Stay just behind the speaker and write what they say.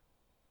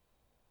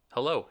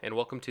Hello, and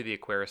welcome to the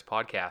Aquarius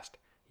Podcast,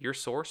 your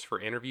source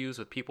for interviews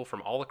with people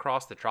from all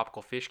across the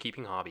tropical fish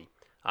keeping hobby.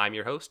 I'm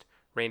your host,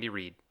 Randy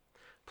Reed.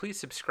 Please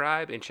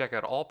subscribe and check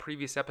out all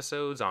previous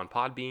episodes on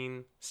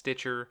Podbean,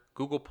 Stitcher,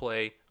 Google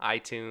Play,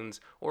 iTunes,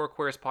 or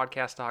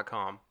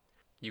AquariusPodcast.com.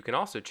 You can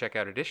also check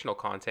out additional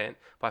content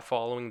by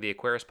following the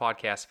Aquarius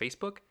Podcast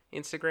Facebook,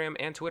 Instagram,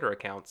 and Twitter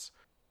accounts.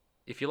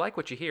 If you like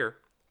what you hear,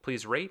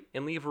 please rate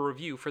and leave a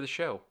review for the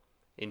show.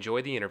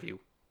 Enjoy the interview.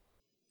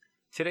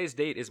 Today's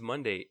date is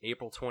Monday,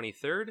 April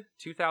 23rd,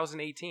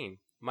 2018.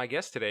 My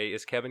guest today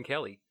is Kevin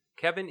Kelly.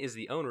 Kevin is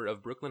the owner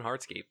of Brooklyn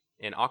Hardscape,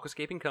 an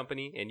aquascaping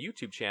company and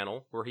YouTube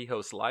channel where he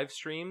hosts live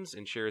streams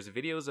and shares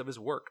videos of his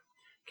work.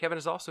 Kevin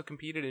has also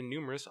competed in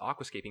numerous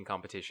aquascaping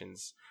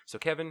competitions. So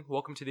Kevin,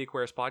 welcome to the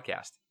Aquarius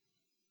Podcast.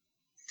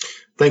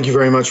 Thank you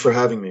very much for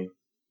having me.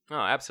 Oh,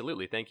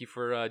 absolutely. Thank you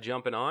for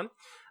jumping on.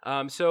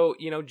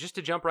 Just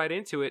to jump right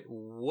into it,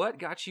 what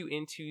got you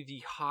into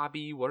the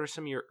hobby? What are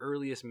some of your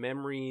earliest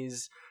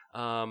memories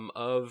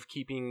of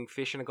keeping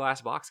fish in a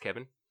glass box,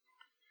 Kevin?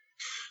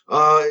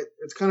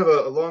 It's kind of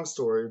a long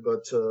story,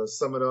 but to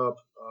sum it up,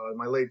 in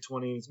my late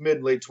 20s,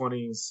 mid-late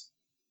 20s,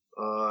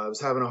 I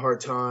was having a hard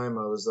time.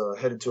 I was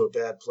headed to a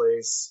bad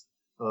place.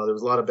 There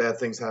was a lot of bad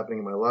things happening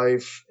in my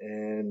life,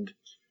 and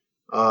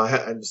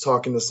I was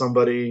talking to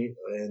somebody,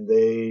 and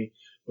they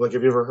were like,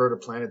 have you ever heard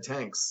of planted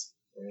tanks?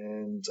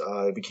 And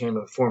it became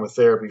a form of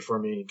therapy for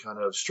me, kind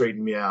of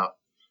straightened me out.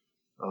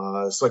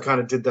 So I kind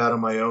of did that on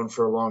my own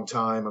for a long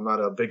time. I'm not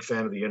a big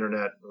fan of the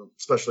internet,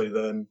 especially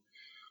then.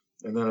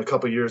 And then a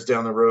couple of years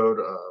down the road,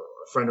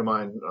 a friend of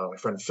mine, my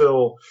friend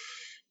Phil,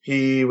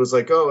 he was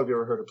like, oh, have you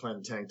ever heard of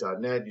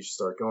planettank.net? You should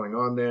start going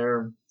on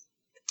there.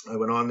 I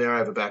went on there. I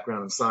have a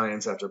background in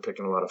science after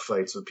picking a lot of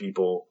fights with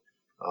people.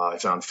 I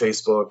found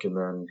Facebook, and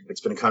then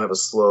it's been kind of a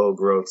slow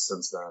growth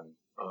since then.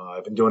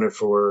 I've been doing it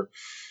for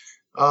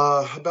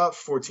about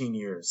 14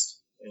 years.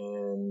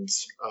 And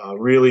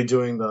really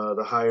doing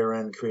the higher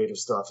end creative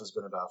stuff has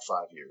been about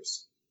 5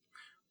 years.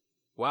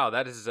 Wow,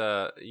 that is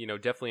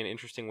definitely an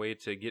interesting way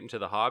to get into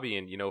the hobby,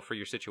 and for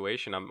your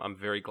situation, I'm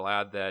very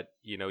glad that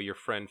your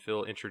friend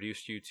Phil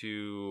introduced you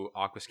to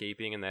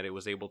aquascaping, and that it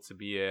was able to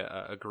be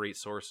a great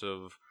source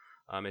of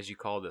as you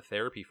called it,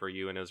 therapy for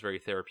you, and it was very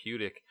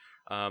therapeutic.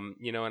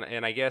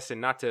 And I guess,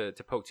 and not to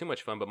poke too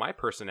much fun, but my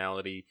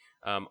personality,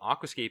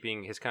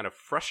 aquascaping has kind of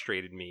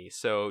frustrated me.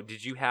 So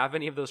did you have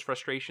any of those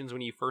frustrations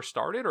when you first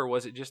started, or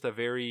was it just a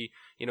very,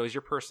 is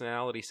your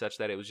personality such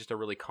that it was just a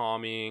really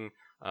calming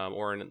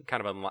or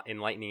kind of an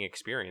enlightening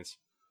experience?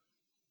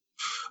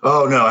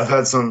 Oh, no, I've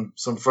had some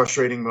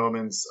frustrating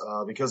moments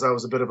because I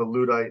was a bit of a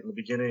Luddite in the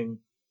beginning.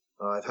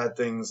 I've had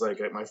things like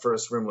at my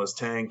first rimless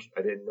tank,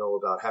 I didn't know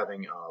about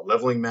having a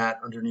leveling mat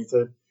underneath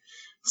it.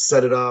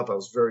 Set it up. I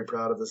was very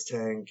proud of this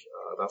tank.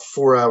 About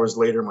 4 hours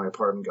later, my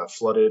apartment got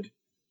flooded.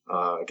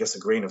 I guess a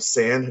grain of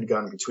sand had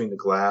gotten between the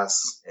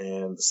glass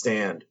and the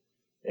stand,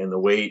 and the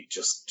weight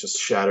just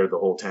shattered the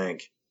whole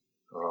tank.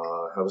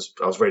 I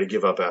was ready to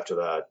give up after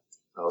that.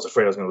 I was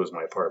afraid I was going to lose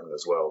my apartment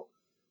as well.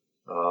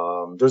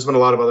 There's been a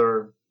lot of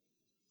other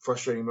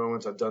frustrating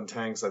moments. I've done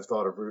tanks I've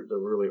thought they're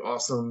really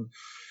awesome,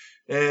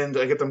 and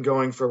I get them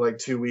going for like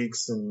 2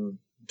 weeks and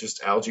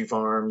just algae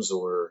farms,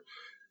 or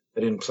I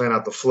didn't plan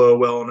out the flow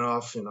well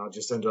enough, and I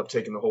just ended up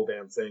taking the whole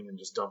damn thing and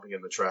just dumping it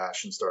in the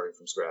trash and starting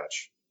from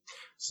scratch.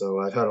 So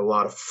I've had a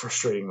lot of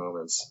frustrating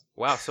moments.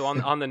 Wow. So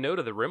on the note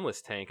of the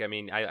rimless tank, I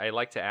mean, I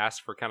like to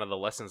ask for kind of the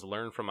lessons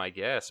learned from my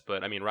guests,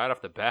 but I mean, right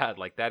off the bat,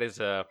 like that's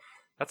a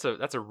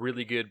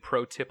really good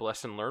pro tip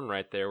lesson learned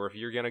right there. Where if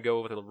you're gonna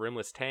go with a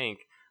rimless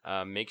tank,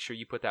 make sure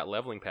you put that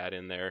leveling pad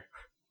in there.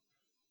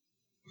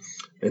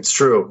 It's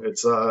true.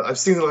 It's I've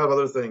seen a lot of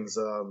other things.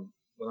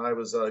 When I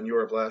was in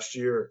Europe last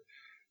year,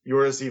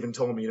 Yoris even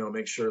told me,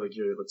 make sure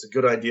it's a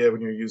good idea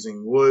when you're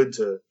using wood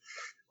to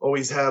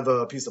always have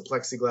a piece of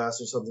plexiglass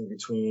or something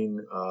between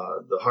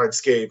the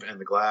hardscape and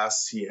the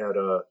glass. He had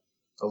a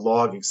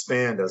log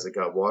expand as it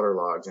got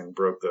waterlogged and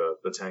broke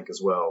the tank as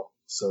well.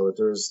 So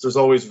there's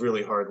always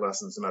really hard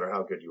lessons no matter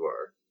how good you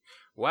are.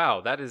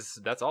 Wow,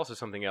 that's also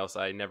something else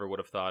I never would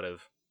have thought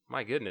of.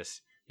 My goodness.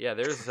 Yeah,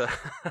 there's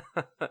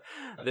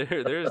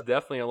there's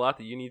definitely a lot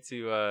that you need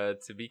to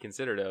be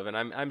considerate of, and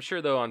I'm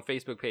sure though on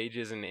Facebook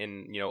pages and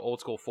old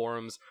school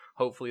forums,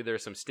 hopefully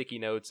there's some sticky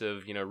notes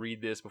of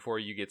read this before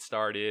you get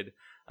started.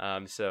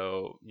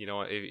 So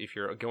if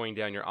you're going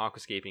down your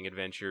aquascaping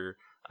adventure,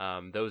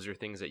 those are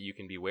things that you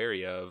can be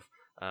wary of.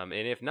 And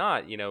if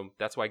not,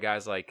 that's why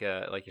guys like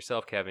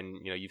yourself,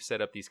 Kevin, you've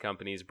set up these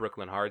companies,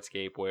 Brooklyn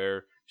Hardscape,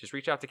 where just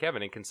reach out to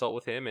Kevin and consult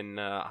with him and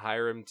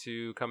hire him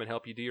to come and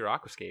help you do your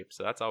aquascape.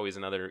 So that's always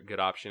another good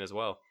option as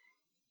well.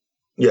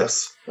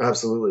 Yes,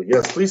 absolutely.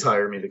 Yes, please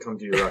hire me to come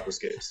do your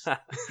aquascapes.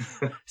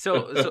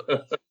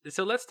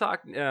 So let's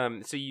talk.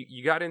 So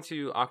you got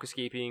into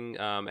aquascaping,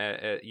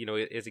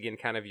 as again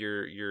kind of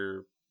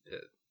your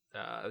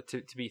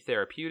to be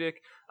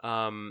therapeutic.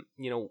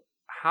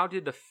 How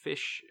did the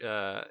fish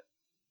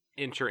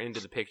enter into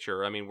the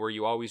picture? I mean, were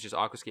you always just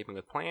aquascaping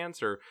with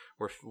plants, or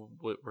were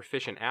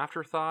fish an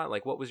afterthought?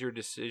 Like, what was your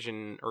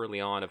decision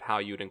early on of how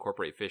you would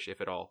incorporate fish,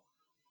 if at all?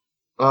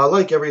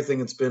 Like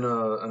everything, it's been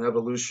an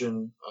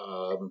evolution.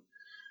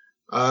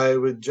 I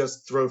would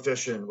just throw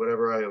fish in,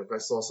 if I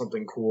saw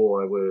something cool,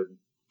 I would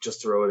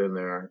just throw it in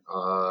there.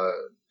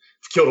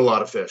 I've killed a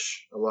lot of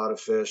fish,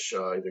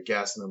 either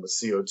gassing them with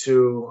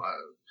CO2.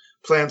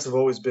 Plants have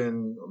always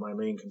been my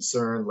main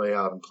concern,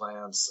 layout and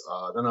plants.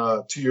 Then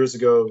 3 years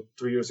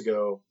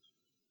ago,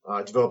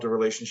 I developed a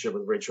relationship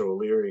with Rachel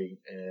O'Leary,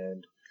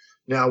 and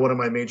now one of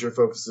my major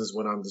focuses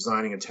when I'm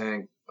designing a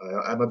tank,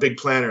 I'm a big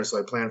planner, so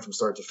I plan from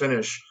start to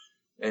finish.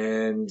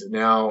 And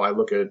now I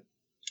look at,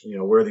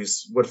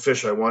 what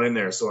fish I want in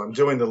there. So I'm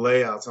doing the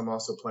layouts. I'm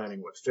also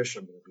planning what fish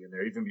I'm going to be in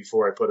there, even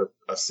before I put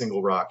a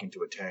single rock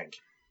into a tank.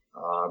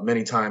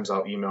 Many times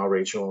I'll email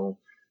Rachel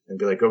and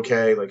be like,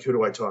 okay, like who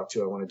do I talk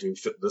to? I want to do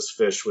this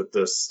fish with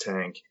this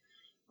tank.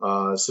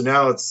 So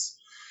now it's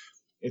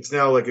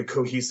now like a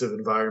cohesive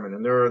environment.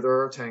 And there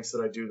are tanks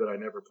that I do that I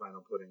never plan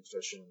on putting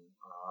fish in.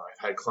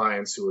 I've had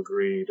clients who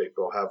agree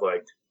they'll have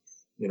like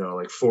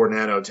 4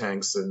 nano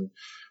tanks. And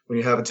when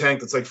you have a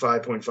tank that's like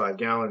 5.5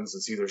 gallons,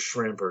 it's either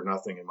shrimp or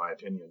nothing, in my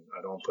opinion.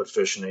 I don't put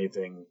fish in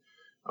anything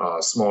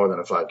smaller than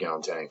a 5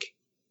 gallon tank.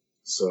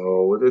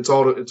 So it's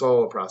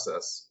all a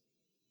process.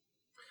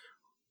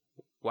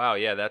 Wow,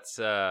 yeah, that's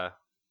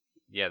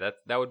yeah,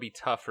 that would be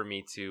tough for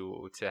me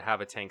to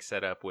have a tank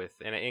set up with.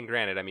 And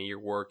granted, I mean, your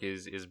work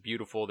is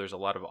beautiful. There's a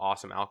lot of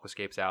awesome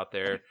aquascapes out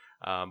there,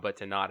 but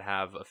to not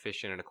have a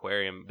fish in an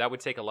aquarium, that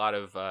would take a lot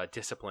of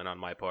discipline on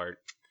my part.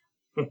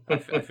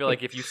 I feel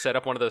like if you set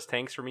up one of those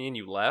tanks for me and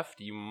you left,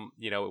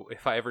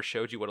 if I ever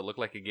showed you what it looked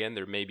like again,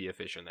 there may be a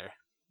fish in there.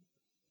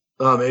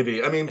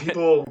 Maybe. I mean,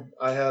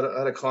 I had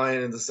a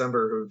client in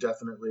December who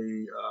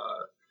definitely,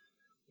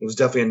 it was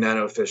definitely a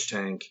nano fish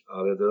tank.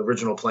 The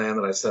original plan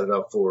that I set it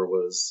up for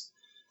was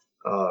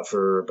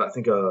for I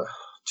think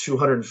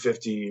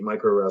 250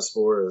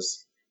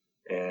 microrasporas.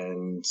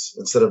 And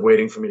instead of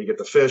waiting for me to get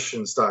the fish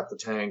and stock the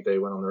tank, they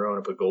went on their own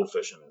and put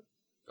goldfish in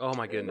Oh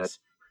my it. And goodness.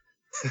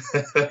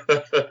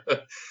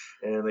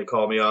 and they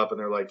called me up and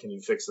they're like, "Can you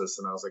fix this?"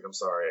 And I was like, "I'm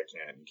sorry, I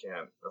can't. You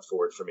can't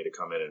afford for me to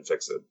come in and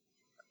fix it."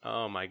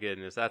 Oh my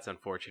goodness, that's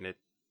unfortunate.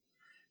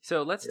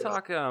 So let's Yes.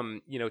 talk,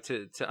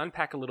 to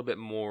unpack a little bit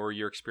more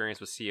your experience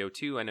with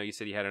CO2. I know you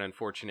said you had an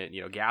unfortunate,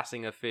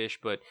 gassing of fish,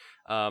 but,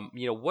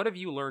 what have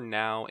you learned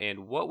now,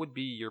 and what would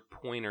be your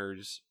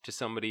pointers to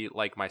somebody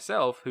like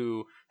myself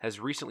who has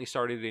recently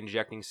started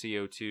injecting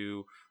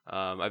CO2?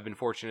 I've been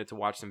fortunate to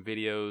watch some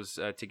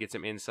videos to get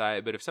some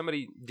insight, but if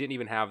somebody didn't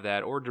even have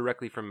that, or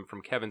directly from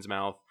Kevin's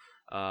mouth,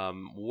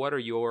 what are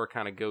your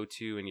kind of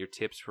go-to and your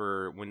tips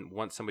for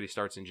once somebody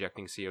starts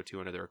injecting CO2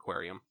 into their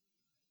aquarium?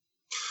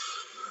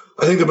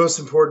 I think the most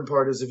important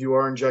part is if you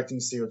are injecting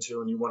CO2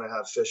 and you want to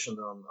have fish in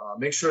them,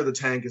 make sure the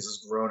tank is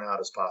as grown out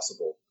as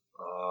possible.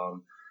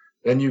 Um,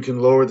 then you can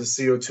lower the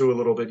CO2 a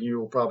little bit. You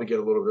will probably get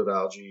a little bit of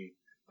algae.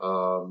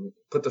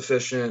 Put the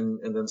fish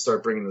in and then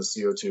start bringing the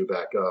CO2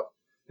 back up.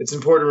 It's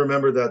important to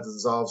remember that the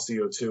dissolved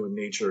CO2 in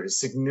nature is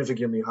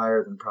significantly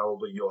higher than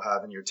probably you'll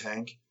have in your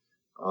tank.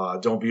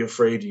 Don't be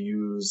afraid to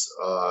use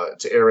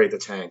to aerate the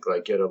tank,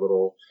 like get a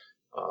little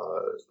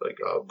like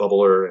a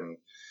bubbler and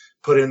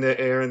put in the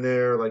air in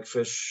there, like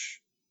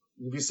fish.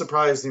 You'd be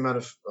surprised the amount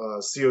of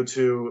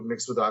CO2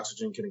 mixed with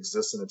oxygen can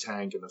exist in a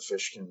tank, and the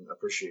fish can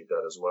appreciate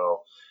that as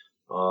well.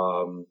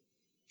 Um,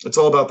 it's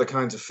all about the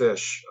kinds of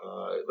fish.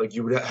 Like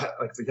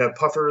like if you have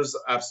puffers,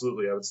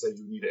 absolutely, I would say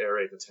you need to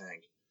aerate the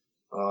tank.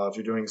 If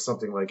you're doing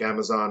something like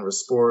Amazon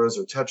Resporas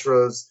or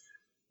Tetras,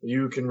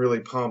 you can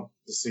really pump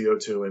the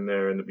CO2 in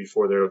there, and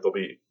before they'll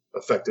be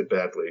affected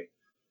badly.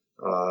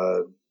 Uh,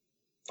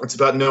 it's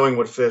about knowing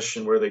what fish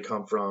and where they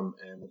come from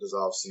and the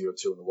dissolved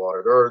CO2 in the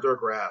water. There are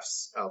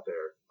graphs out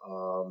there.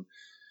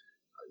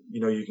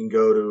 You can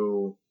go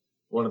to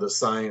one of the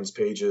science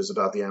pages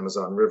about the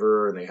Amazon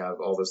River, and they have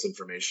all this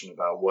information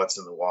about what's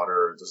in the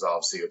water,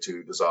 dissolved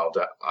CO2, dissolved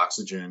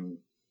oxygen,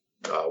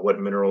 what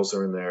minerals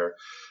are in there.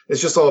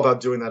 It's just all about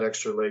doing that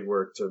extra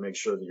legwork to make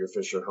sure that your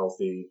fish are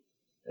healthy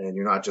and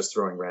you're not just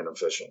throwing random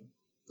fish in.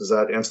 Does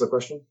that answer the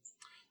question?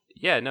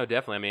 Yeah, no,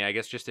 definitely. I mean, I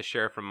guess just to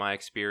share from my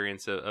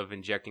experience of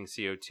injecting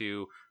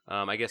CO2,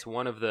 I guess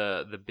one of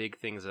the big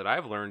things that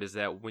I've learned is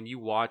that when you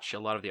watch a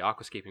lot of the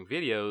aquascaping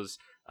videos,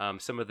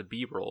 some of the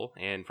B-roll,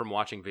 and from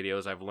watching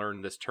videos, I've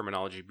learned this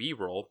terminology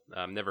B-roll.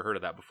 Never heard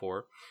of that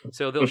before.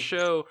 So they'll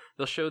show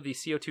the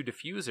CO2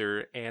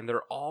 diffuser, and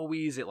they're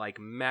always at like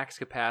max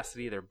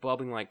capacity. They're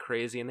bubbling like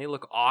crazy, and they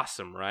look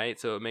awesome, right?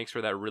 So it makes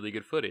for that really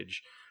good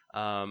footage.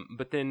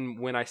 But then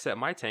when I set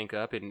my tank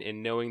up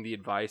and knowing the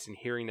advice and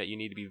hearing that you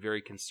need to be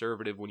very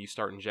conservative when you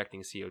start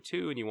injecting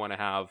CO2 and you want to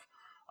have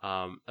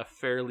a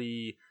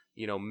fairly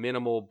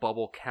minimal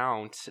bubble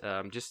count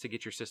just to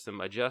get your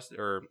system adjusted,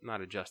 or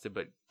not adjusted,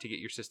 but to get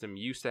your system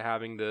used to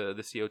having the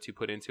CO2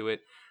 put into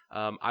it,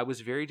 I was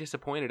very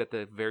disappointed at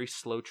the very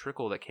slow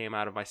trickle that came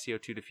out of my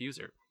CO2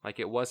 diffuser. Like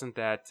it wasn't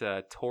that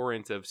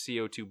torrent of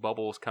CO2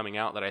 bubbles coming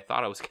out that I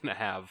thought I was going to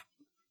have.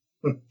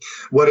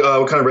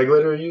 What kind of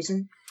regulator are you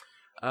using?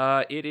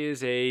 It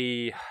is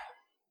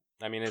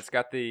I mean, it's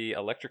got the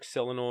electric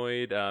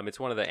solenoid. It's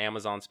one of the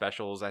Amazon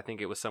specials. I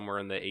think it was somewhere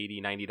in the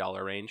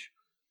 $80-$90 range.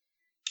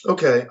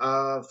 Okay.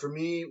 For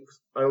me,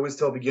 I always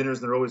tell beginners,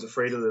 and they're always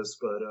afraid of this,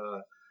 but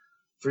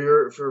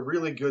for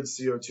really good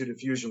CO2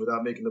 diffusion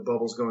without making the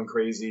bubbles going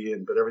crazy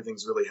but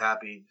everything's really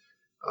happy,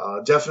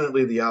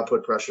 definitely the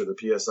output pressure, the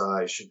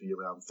PSI, should be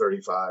around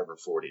 35 or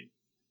 40.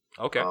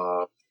 Okay.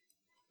 Uh,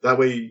 that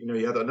way,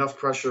 you have enough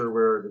pressure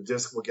where the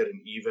disc will get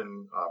an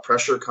even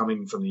pressure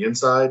coming from the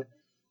inside,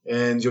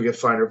 and you'll get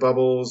finer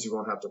bubbles. You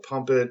won't have to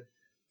pump it,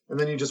 and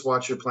then you just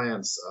watch your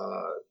plants.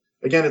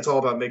 Again, it's all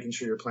about making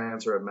sure your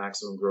plants are at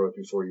maximum growth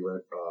before you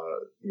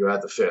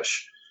add the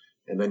fish,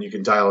 and then you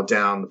can dial it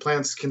down. The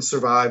plants can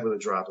survive with a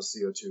drop of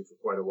CO2 for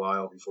quite a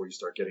while before you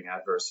start getting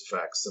adverse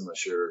effects,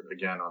 unless you're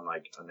again on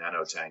like a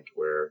nano tank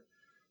where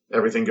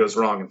everything goes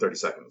wrong in 30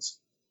 seconds.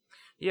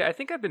 Yeah, I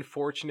think I've been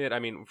fortunate. I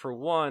mean, for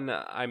one,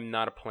 I'm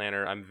not a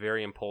planner. I'm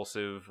very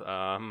impulsive.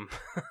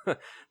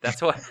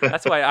 That's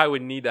why I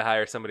would need to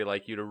hire somebody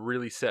like you to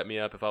really set me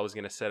up if I was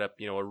going to set up,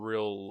 a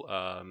real,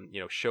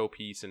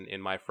 showpiece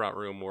in my front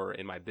room or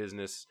in my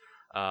business.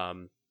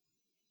 Um,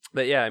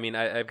 but yeah, I mean,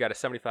 I've got a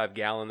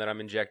 75-gallon that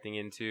I'm injecting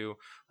into.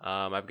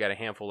 I've got a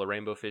handful of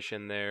rainbow fish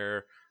in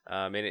there.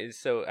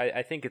 So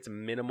I think it's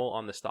minimal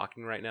on the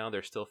stocking right now.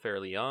 They're still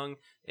fairly young,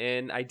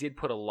 and I did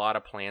put a lot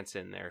of plants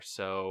in there.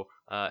 So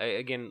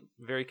again,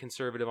 very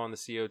conservative on the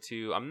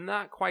CO2. I'm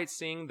not quite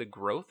seeing the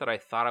growth that I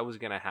thought I was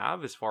going to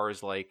have as far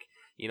as like,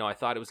 I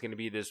thought it was going to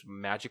be this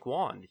magic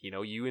wand.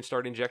 You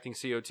start injecting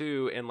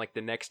CO2, and like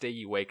the next day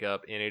you wake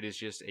up and it is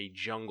just a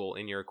jungle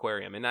in your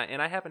aquarium. And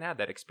I haven't had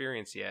that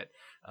experience yet.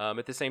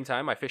 At the same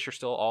time, my fish are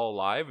still all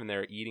alive and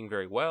they're eating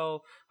very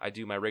well. I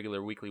do my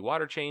regular weekly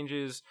water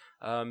changes.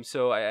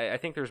 So I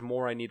think there's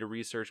more I need to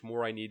research,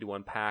 more I need to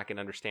unpack and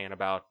understand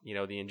about,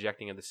 the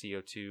injecting of the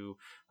CO2.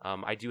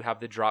 I do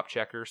have the drop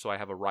checker, so I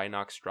have a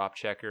Rhinox drop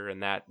checker,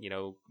 and that,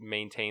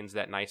 maintains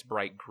that nice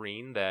bright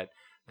green that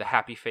the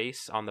happy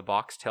face on the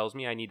box tells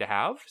me I need to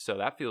have. So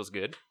that feels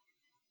good.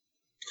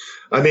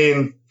 I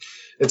mean,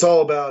 it's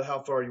all about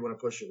how far you want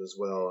to push it as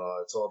well.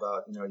 It's all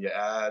about, you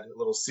add a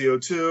little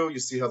CO2, you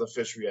see how the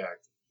fish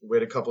react.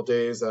 Wait a couple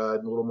days, add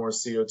a little more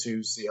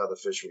CO2, see how the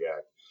fish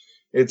react.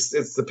 It's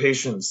the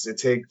patience.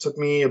 Took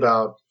me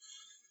about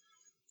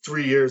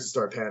 3 years to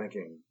start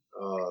panicking.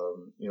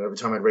 Every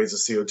time I'd raise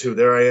the CO2,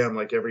 there I am,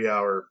 like every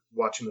hour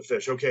watching the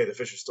fish. Okay, the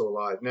fish are still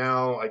alive.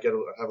 Now I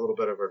have a little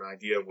bit of an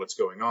idea of what's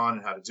going on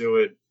and how to do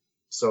it,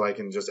 so I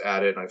can just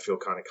add it, and I feel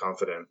kind of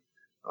confident.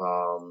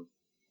 Um,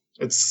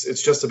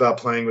 it's just about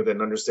playing with it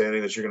and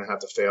understanding that you're going to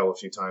have to fail a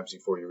few times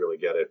before you really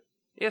get it.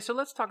 Yeah, so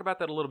let's talk about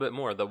that a little bit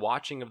more. The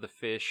watching of the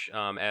fish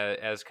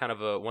as kind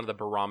of one of the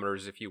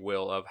barometers, if you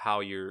will, of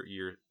how your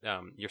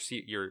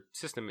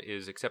system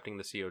is accepting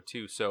the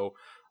CO2. So,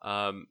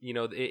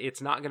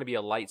 it's not going to be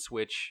a light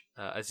switch,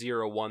 a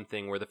 0-1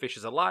 thing where the fish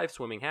is alive,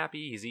 swimming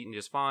happy, he's eating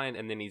just fine,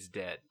 and then he's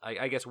dead.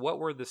 I guess what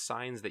were the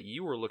signs that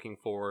you were looking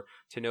for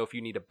to know if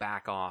you need to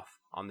back off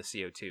on the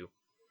CO2?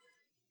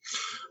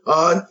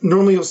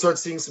 Normally, you'll start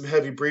seeing some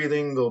heavy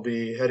breathing. They'll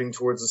be heading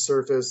towards the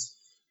surface.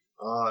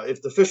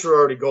 If the fish are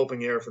already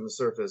gulping air from the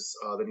surface,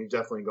 then you've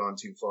definitely gone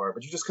too far.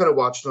 But you just kind of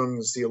watch them.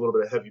 You'll see a little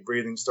bit of heavy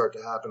breathing start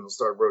to happen. They'll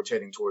start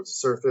rotating towards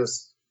the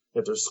surface.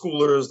 If they're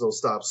schoolers, they'll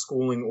stop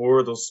schooling,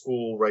 or they'll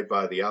school right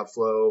by the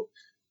outflow.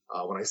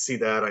 When I see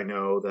that, I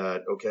know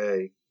that,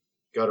 okay,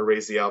 got to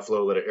raise the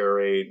outflow, let it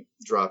aerate,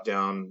 drop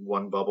down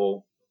one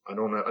bubble. I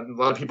don't know.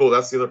 A lot of people,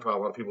 that's the other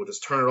problem. A lot of people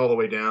just turn it all the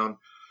way down,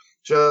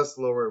 just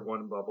lower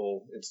one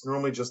bubble. It's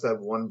normally just that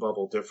one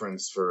bubble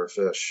difference for a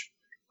fish.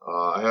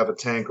 I have a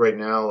tank right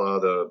now,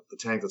 the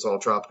tank that's all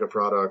Tropica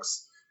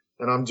products,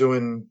 and I'm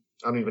doing,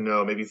 I don't even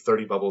know, maybe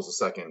 30 bubbles a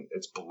second.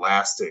 It's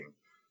blasting,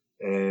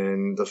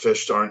 and the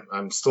fish aren't,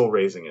 I'm still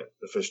raising it.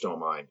 The fish don't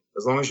mind.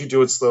 As long as you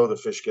do it slow, the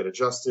fish get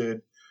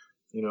adjusted.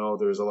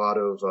 There's a lot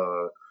of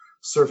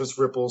surface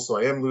ripples, so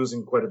I am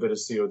losing quite a bit of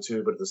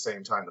CO2, but at the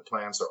same time, the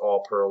plants are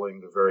all pearling.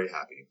 They're very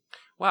happy.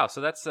 Wow,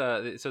 so that's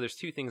so there's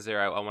two things there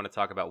I want to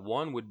talk about.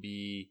 One would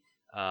be,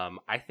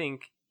 I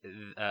think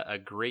a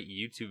great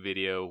YouTube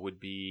video would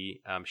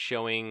be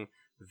showing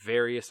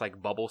various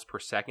like bubbles per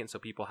second, so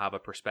people have a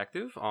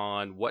perspective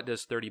on what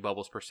does 30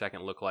 bubbles per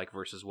second look like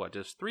versus what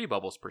does 3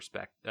 bubbles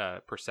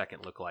per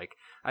second look like.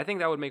 I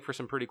think that would make for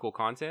some pretty cool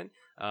content.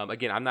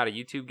 Again, I'm not a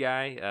YouTube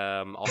guy.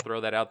 I'll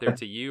throw that out there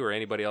to you or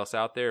anybody else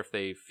out there if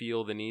they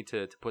feel the need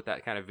to put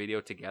that kind of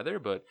video together,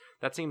 but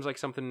that seems like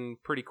something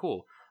pretty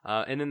cool.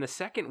 And then the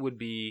second would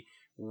be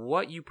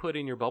what you put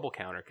in your bubble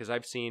counter, because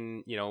I've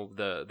seen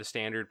the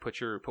standard put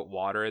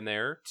water in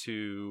there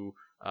to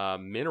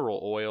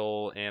mineral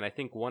oil and I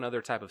think one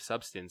other type of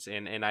substance,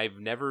 and I've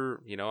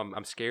never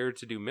I'm scared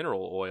to do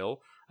mineral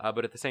oil,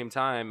 but at the same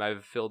time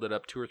I've filled it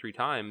up 2 or 3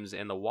 times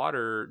and the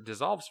water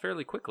dissolves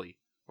fairly quickly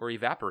or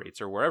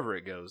evaporates or wherever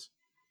it goes.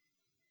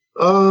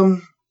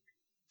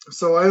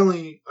 So I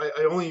only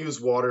use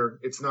water.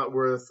 It's not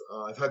worth.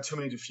 I've had too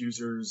many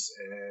diffusers,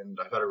 and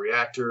I've had a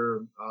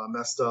reactor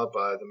messed up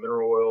by the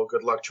mineral oil.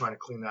 Good luck trying to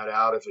clean that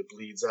out if it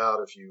bleeds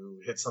out, if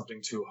you hit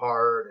something too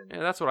hard. And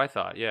Yeah, that's what I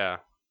thought. Yeah.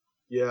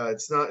 yeah,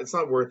 it's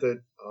not worth it.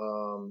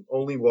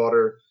 Only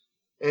water.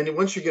 And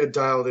once you get it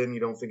dialed in, you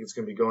don't think it's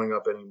going to be going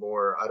up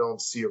anymore. I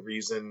don't see a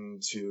reason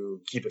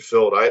to keep it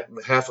filled.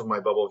 Half of my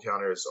bubble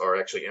counters are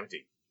actually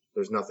empty.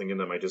 There's nothing in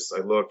them. I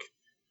look,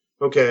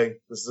 okay,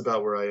 this is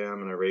about where I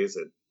am, and I raise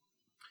it.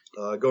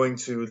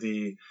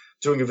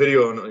 Doing a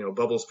video on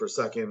bubbles per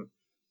second.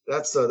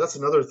 That's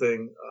another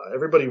thing.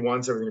 Everybody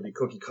wants everything to be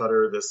cookie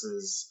cutter. This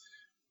is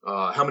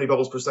how many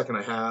bubbles per second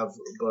I have,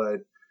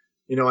 but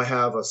I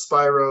have a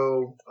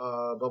Spyro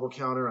bubble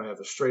counter. I have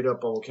a straight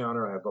up bubble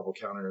counter. I have bubble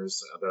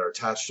counters that are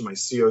attached to my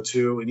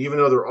CO2. And even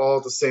though they're all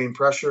at the same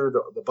pressure,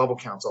 the bubble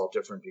count's all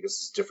different because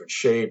it's different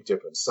shape,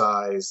 different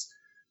size,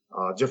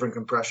 different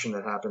compression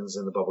that happens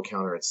in the bubble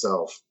counter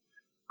itself.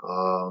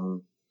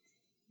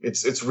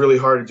 It's really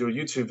hard to do a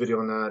YouTube video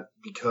on that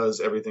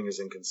because everything is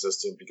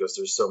inconsistent because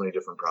there's so many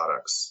different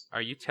products.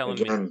 Are you telling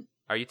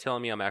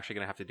me I'm actually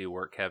going to have to do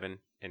work, Kevin,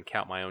 and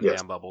count my own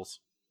damn bubbles?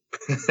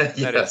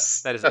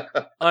 Yes. That is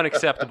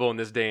unacceptable in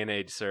this day and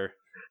age, sir.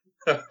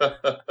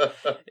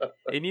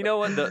 And you know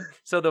what?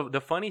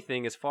 The funny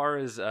thing, as far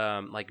as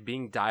like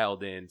being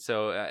dialed in,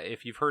 so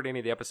if you've heard any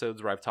of the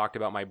episodes where I've talked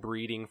about my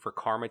breeding for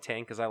karma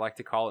tank, as I like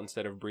to call it,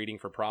 instead of breeding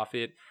for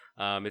profit,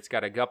 it's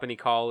got a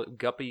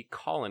guppy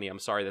colony. I'm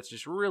sorry, that's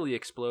just really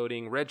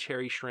exploding. Red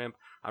cherry shrimp.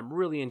 I'm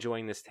really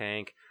enjoying this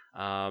tank,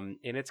 and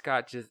it's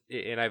got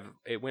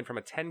it went from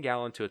a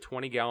 10-gallon to a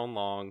 20-gallon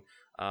long.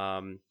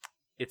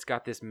 It's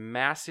got this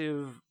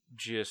massive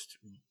just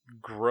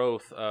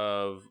growth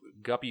of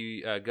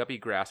guppy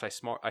grass.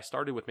 I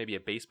started with maybe a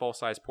baseball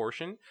sized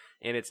portion,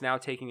 and it's now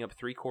taking up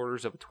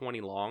 3/4 of a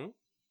 20 long,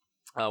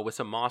 with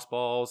some moss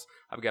balls.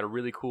 I've got a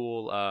really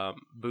cool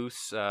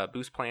boost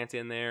plant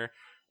in there,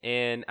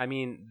 and I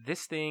mean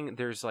this thing.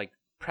 There's like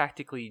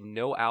practically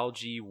no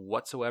algae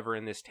whatsoever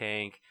in this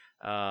tank.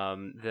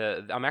 I'm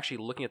actually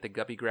looking at the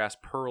guppy grass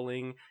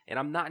purling, and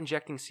I'm not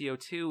injecting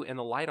CO2, and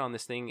the light on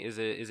this thing is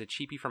a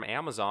cheapie from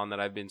Amazon that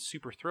I've been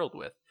super thrilled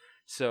with.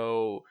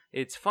 So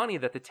it's funny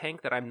that the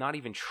tank that I'm not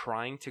even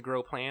trying to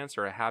grow plants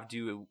or have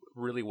do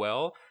really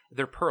well,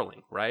 they're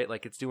purling, right?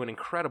 Like it's doing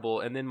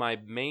incredible. And then my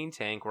main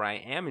tank where I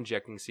am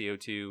injecting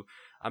CO2,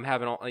 I'm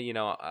having,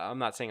 I'm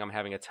not saying I'm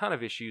having a ton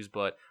of issues,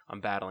 but I'm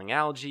battling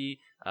algae.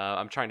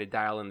 I'm trying to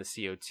dial in the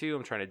CO2.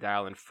 I'm trying to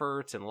dial in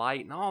ferts and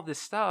light and all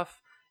this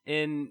stuff.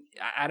 And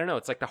I don't know,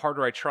 it's like the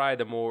harder I try,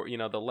 the more,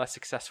 the less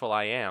successful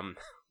I am.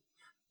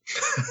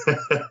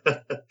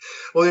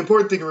 Well, the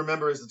important thing to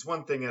remember is it's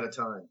one thing at a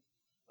time.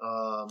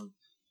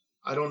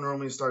 I don't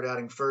normally start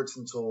adding ferts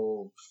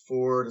until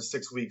 4 to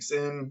 6 weeks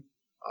in.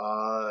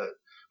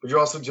 But you're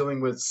also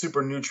dealing with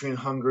super nutrient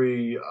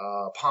hungry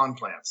pond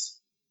plants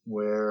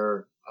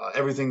where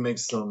everything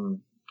makes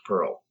them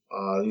pearl.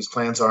 These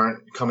plants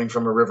aren't coming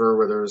from a river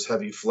where there's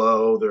heavy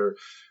flow. They're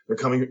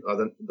coming.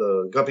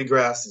 The guppy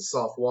grass is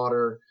soft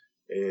water.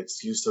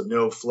 It's used to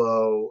no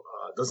flow.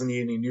 Doesn't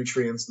need any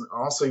nutrients. And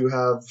also, you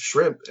have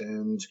shrimp,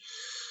 and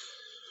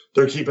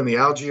they're keeping the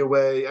algae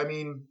away. I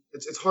mean,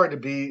 it's hard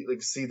to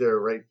see there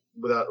right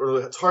without, or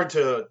it's hard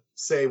to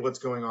say what's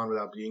going on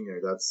without being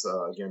there. That's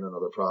again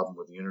another problem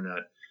with the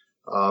internet.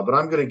 But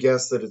I'm going to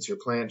guess that it's your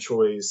plant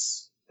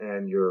choice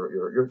and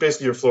your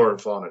basically your flora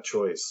and fauna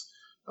choice.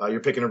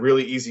 You're picking a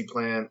really easy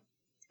plant.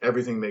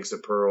 Everything makes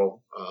it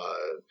pearl.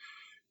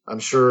 I'm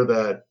sure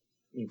that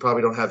you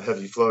probably don't have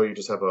heavy flow. You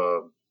just have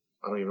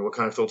I don't even know what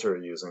kind of filter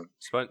you're using.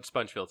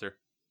 Sponge filter.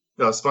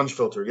 No, sponge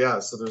filter, yeah.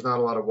 So there's not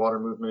a lot of water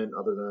movement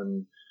other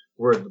than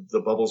where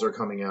the bubbles are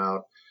coming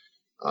out.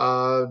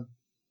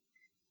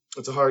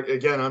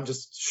 Again, I'm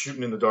just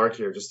shooting in the dark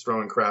here, just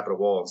throwing crap at a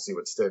wall and see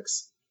what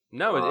sticks.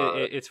 No,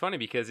 it's funny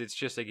because it's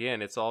just,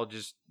 again, it's all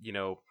just,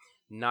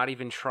 not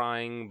even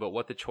trying, but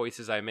what the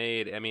choices I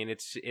made. I mean,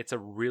 it's a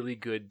really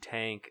good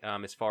tank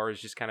as far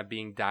as just kind of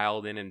being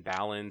dialed in and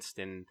balanced.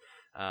 And,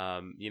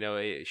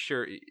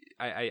 sure,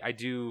 I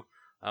do.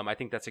 I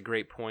think that's a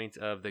great point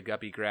of the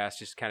guppy grass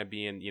just kind of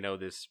being,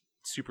 this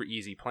super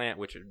easy plant,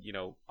 which,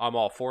 I'm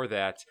all for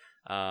that.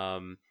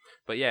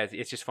 But yeah,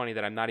 it's just funny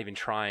that I'm not even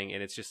trying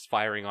and it's just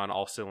firing on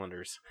all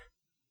cylinders.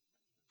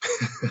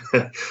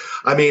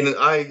 I mean,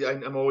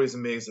 I'm always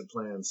amazed at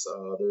plants.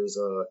 There's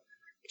a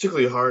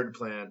particularly hard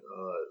plant,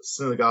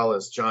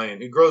 Senegalis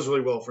giant. It grows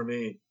really well for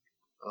me.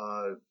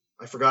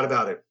 I forgot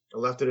about it. I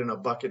left it in a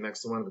bucket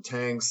next to one of the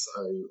tanks.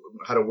 I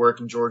had to work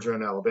in Georgia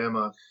and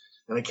Alabama,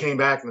 and I came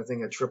back and the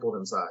thing had tripled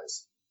in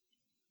size.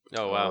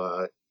 Oh,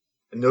 wow.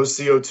 No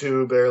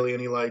CO2, barely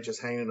any light,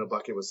 just hanging in a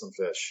bucket with some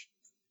fish.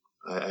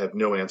 I have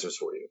no answers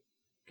for you.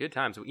 Good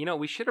times.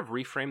 We should have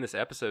reframed this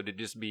episode to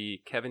just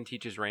be Kevin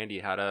teaches Randy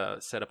how to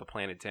set up a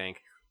planted tank.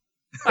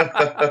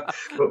 But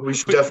we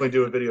should definitely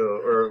do a video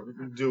or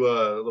do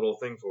a little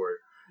thing for it.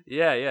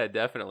 Yeah,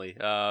 definitely.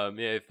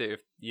 If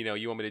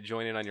you want me to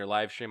join in on your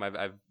live stream,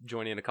 I've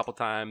joined in a couple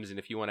times, and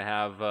if you want to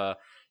have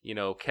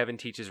Kevin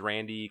teaches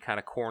Randy kind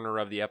of corner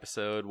of the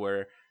episode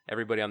where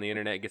everybody on the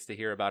internet gets to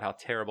hear about how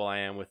terrible I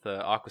am with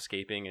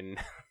aquascaping and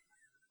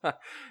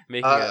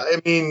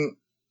making.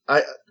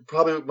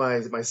 Probably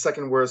my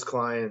second worst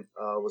client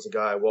was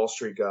a Wall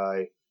Street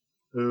guy,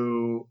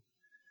 who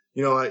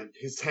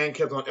his tank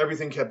kept on,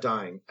 everything kept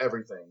dying,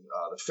 everything.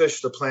 The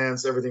fish, the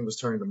plants, everything was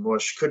turning to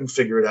mush. Couldn't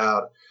figure it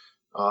out.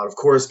 Of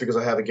course, because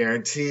I have a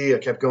guarantee, I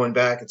kept going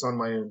back. It's on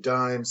my own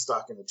dime,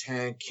 stocking the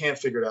tank. Can't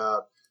figure it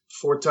out.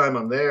 Fourth time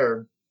I'm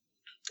there,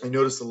 I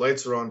notice the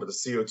lights are on, but the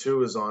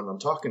CO2 is on. I'm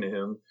talking to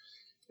him,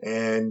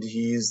 and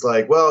he's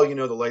like, well,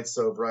 the light's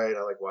so bright.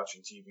 I like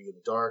watching TV in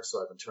the dark,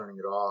 so I've been turning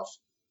it off.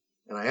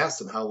 And I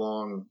asked him, how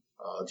long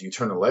do you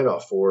turn the light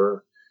off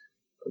for?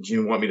 Do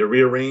you want me to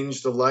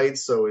rearrange the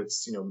lights so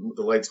it's,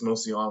 the light's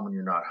mostly on when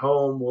you're not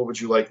home? What would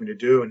you like me to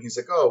do? And he's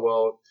like, oh,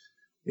 well,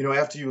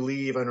 after you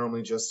leave, I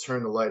normally just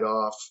turn the light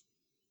off.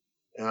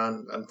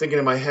 And I'm thinking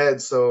in my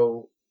head,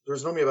 so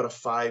there's normally about a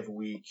 5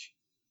 week,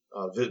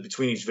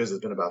 between each visit,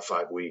 it's been about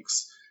 5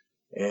 weeks.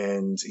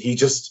 And he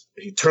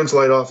turns the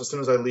light off as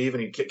soon as I leave,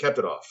 and he kept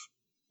it off.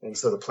 And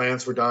so the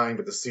plants were dying,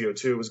 but the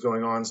CO2 was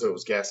going on, so it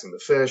was gassing the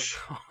fish.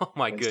 Oh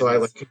my and goodness.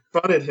 So I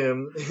confronted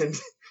him, and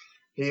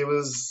he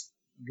was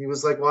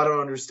like, well, I don't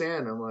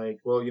understand. I'm like,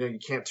 well, you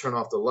can't turn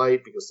off the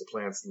light because the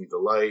plants need the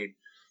light.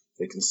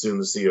 They consume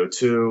the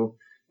CO2.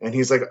 And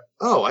he's like,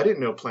 oh, I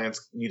didn't know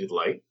plants needed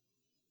light.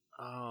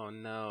 Oh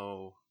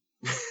no.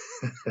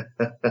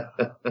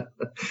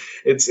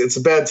 It's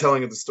a bad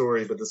telling of the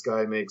story, but this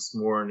guy makes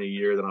more in a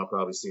year than I'll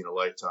probably see in a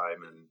lifetime.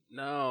 And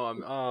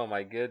oh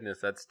my goodness,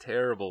 that's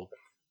terrible.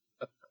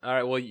 All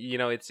right, well,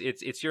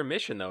 it's your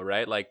mission though,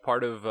 right? Like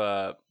part of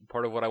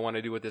what I want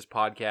to do with this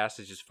podcast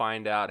is just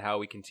find out how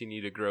we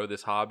continue to grow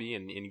this hobby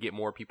and get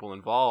more people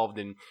involved.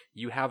 And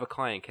you have a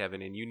client,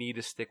 Kevin, and you need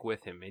to stick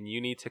with him, and you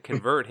need to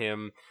convert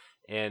him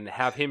and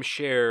have him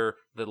share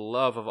the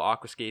love of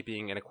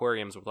aquascaping and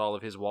aquariums with all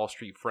of his Wall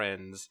Street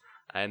friends,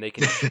 and they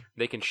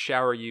can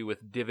shower you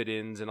with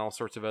dividends and all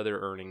sorts of other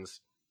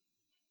earnings.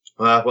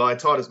 Well, I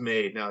taught his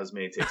maid. Now his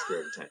maid takes care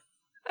of the tank.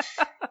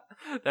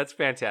 That's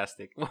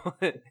fantastic.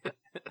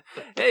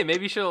 Hey,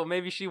 maybe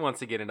she wants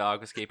to get into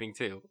aquascaping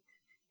too.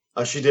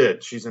 She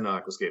did. She's in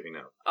aquascaping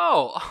now.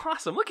 Oh,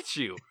 awesome! Look at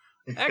you.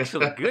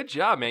 Excellent. Good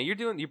job, man.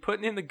 You're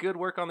putting in the good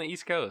work on the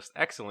East Coast.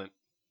 Excellent.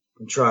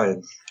 I'm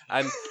trying.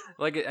 I'm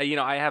like,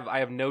 I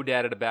have no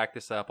data to back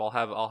this up. I'll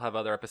have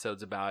other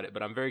episodes about it,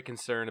 but I'm very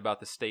concerned about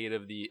the state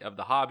of the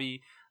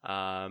hobby.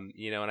 And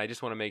I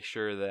just want to make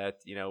sure that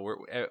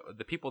we're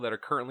the people that are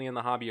currently in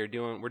the hobby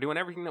we're doing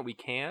everything that we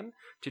can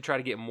to try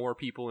to get more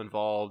people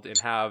involved and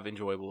have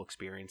enjoyable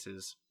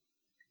experiences.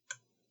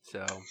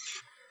 So,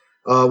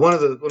 one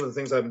of the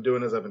things I've been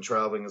doing is I've been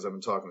traveling, as I've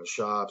been talking to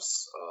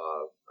shops.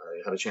 I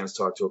had a chance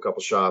to talk to a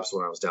couple shops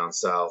when I was down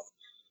south.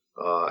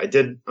 I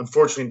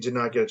unfortunately did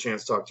not get a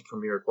chance to talk to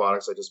Premier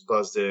Aquatics. I just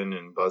buzzed in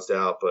and buzzed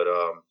out. But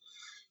I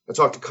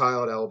talked to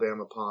Kyle at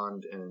Alabama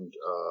Pond and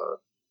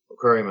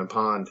Aquarium and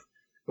Pond.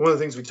 And one of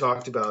the things we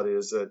talked about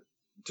is that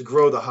to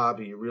grow the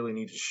hobby, you really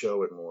need to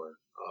show it more.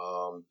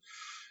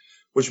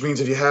 Which means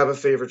if you have a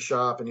favorite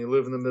shop and you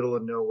live in the middle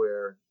of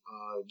nowhere,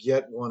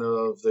 get an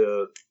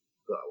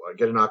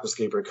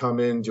aquascaper,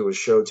 come in, do a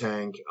show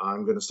tank.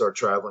 I'm going to start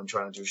traveling,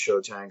 trying to do show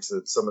tanks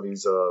at some of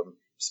these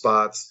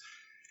spots.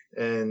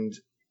 And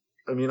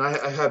I mean,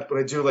 I had, when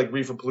I do like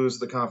Reefapalooza,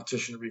 the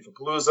competition at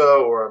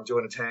Reefapalooza, or I'm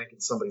doing a tank in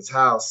somebody's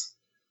house,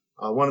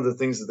 one of the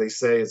things that they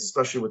say is,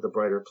 especially with the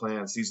brighter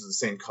plants, these are the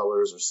same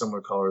colors or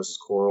similar colors as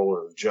coral,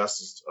 or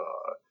just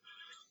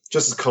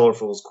as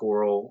colorful as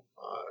coral.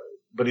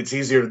 But it's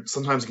easier,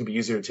 sometimes it can be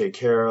easier to take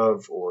care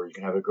of, or you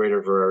can have a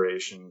greater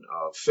variation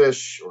of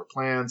fish or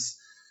plants.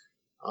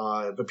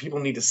 But people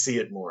need to see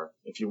it more.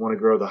 If you want to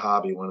grow the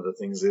hobby, one of the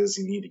things is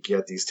you need to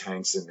get these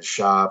tanks in the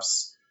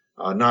shops.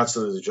 Not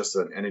so there's just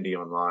an entity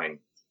online.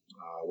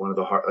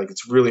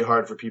 It's really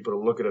hard for people to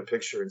look at a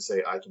picture and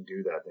say, I can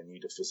do that. They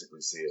need to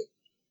physically see it.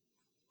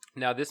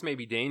 Now, this may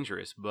be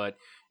dangerous, but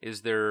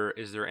is there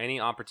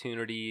any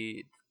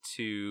opportunity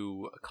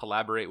to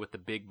collaborate with the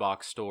big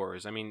box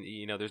stores? I mean,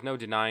 there's no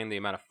denying the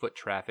amount of foot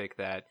traffic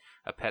that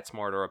a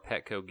PetSmart or a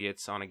Petco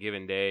gets on a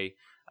given day.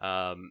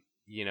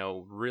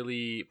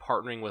 Really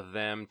partnering with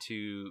them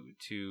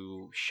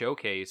to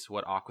showcase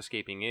what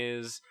aquascaping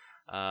is.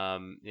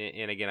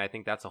 And again, I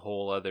think that's a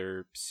whole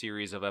other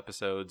series of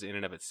episodes in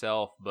and of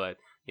itself. But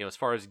as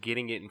far as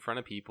getting it in front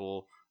of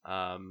people,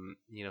 some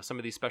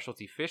of these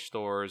specialty fish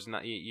stores,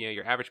 not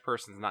your average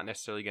person's not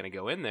necessarily going to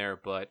go in there,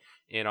 but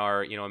in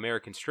our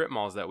American strip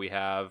malls that we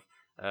have,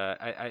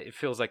 it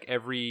feels like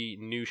every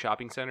new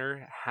shopping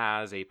center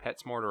has a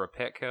PetSmart or a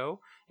Petco,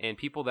 and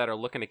people that are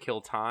looking to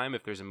kill time,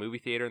 if there's a movie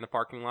theater in the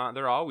parking lot,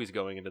 they're always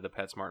going into the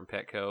PetSmart and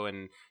Petco.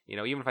 And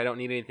even if I don't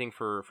need anything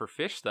for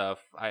fish stuff,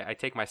 I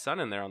take my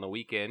son in there on the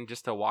weekend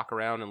just to walk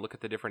around and look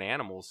at the different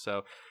animals.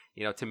 So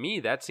to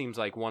me, that seems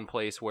like one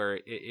place where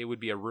it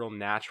would be a real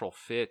natural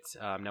fit.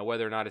 Now,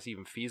 whether or not it's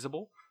even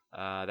feasible,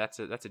 that's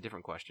a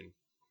different question.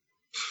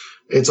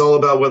 It's all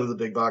about whether the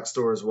big box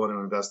stores want to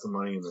invest the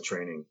money in the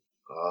training.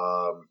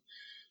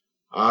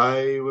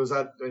 I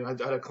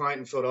had a client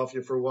in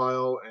Philadelphia for a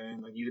while,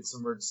 and I needed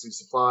some emergency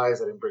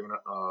supplies. I didn't bring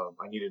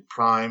I needed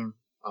Prime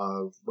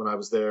when I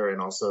was there,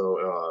 and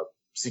also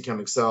Seachem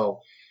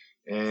Excel.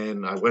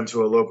 And I went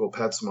to a local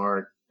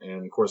PetSmart,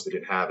 and of course they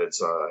didn't have it,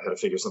 so I had to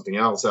figure something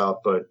else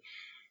out. But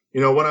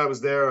When I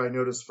was there, I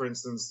noticed, for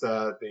instance,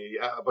 that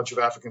a bunch of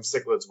African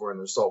cichlids were in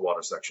their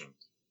saltwater section.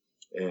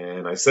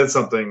 And I said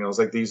something. I was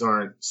like, "These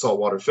aren't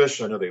saltwater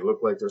fish. I know they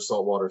look like they're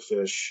saltwater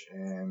fish."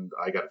 And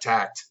I got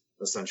attacked,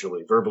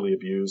 essentially, verbally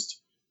abused,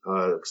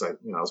 because I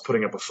was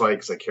putting up a fight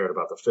because I cared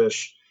about the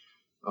fish.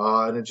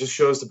 And it just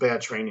shows the bad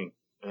training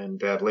and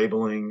bad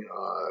labeling.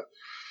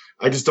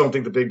 I just don't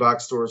think the big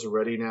box stores are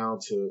ready now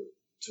to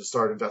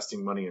start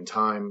investing money and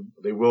time.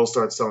 They will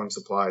start selling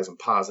supplies. I'm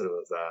positive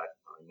of that.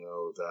 I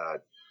know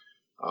that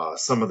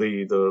some of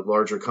the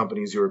larger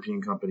companies,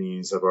 European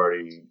companies, have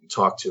already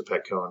talked to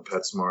Petco and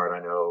PetSmart. I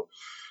know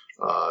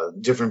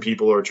different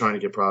people are trying to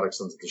get products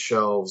onto the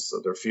shelves.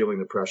 So they're feeling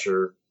the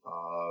pressure.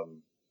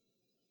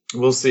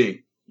 We'll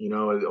see.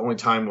 Only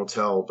time will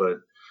tell.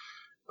 But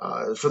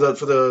for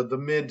the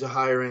mid to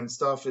higher end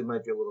stuff, it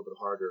might be a little bit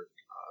harder.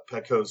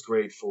 Petco's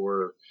great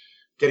for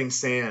getting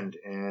sand,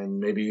 and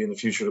maybe in the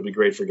future it'll be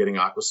great for getting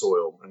aqua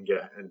soil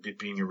and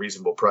being a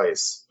reasonable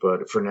price.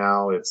 But for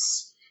now,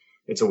 it's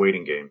a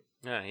waiting game.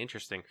 Yeah,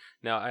 interesting.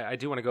 Now, I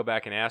do want to go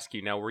back and ask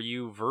you, now, were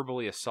you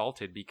verbally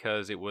assaulted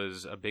because it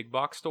was a big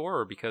box store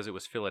or because it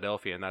was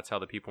Philadelphia and that's how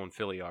the people in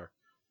Philly are?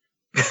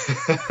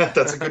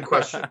 That's a good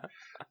question.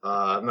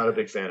 I'm not a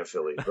big fan of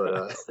Philly,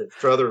 but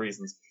for other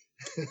reasons.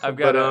 I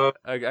got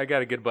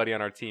a good buddy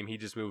on our team. He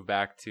just moved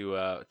back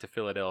to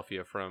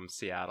Philadelphia from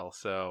Seattle,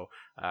 so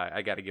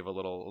I got to give a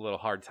little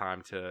hard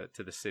time to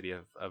the city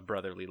of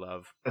brotherly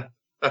love.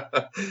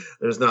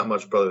 There's not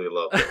much brotherly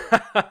love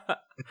there.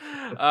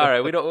 All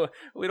right, we don't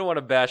want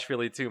to bash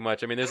Philly too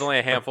much. I mean, there's only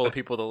a handful of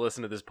people that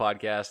listen to this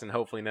podcast, and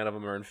hopefully none of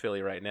them are in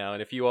Philly right now.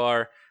 And if you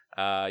are,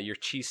 your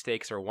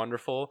cheesesteaks are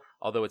wonderful.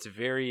 Although it's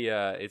very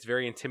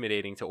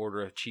intimidating to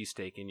order a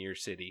cheesesteak in your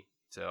city.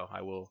 So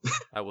I will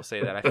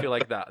say that I feel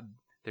like that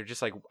they're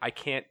just like, I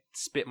can't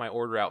spit my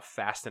order out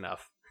fast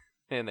enough,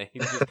 and they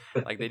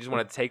just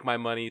want to take my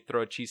money,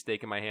 throw a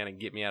cheesesteak in my hand, and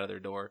get me out of their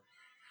door.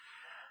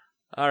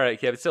 All right,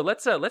 Kevin. So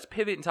let's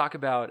pivot and talk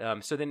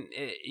about. So then,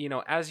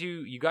 as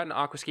you got into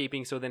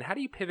aquascaping, so then how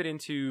do you pivot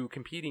into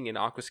competing in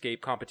aquascape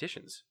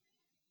competitions?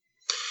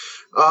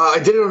 I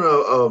did it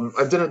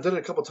I did it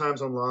a couple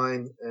times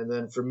online, and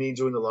then for me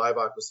doing the live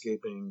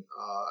aquascaping,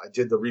 I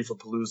did the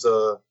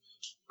Reefapalooza,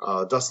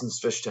 Dustin's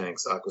Fish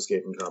Tanks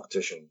aquascaping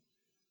competition,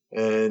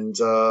 and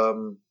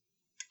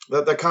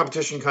that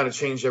competition kind of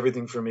changed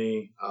everything for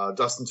me.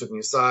 Dustin took me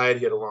aside.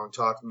 He had a long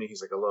talk with me.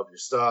 He's like, "I love your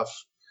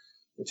stuff.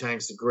 Your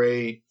tanks are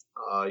great.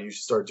 You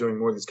should start doing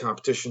more of these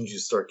competitions. You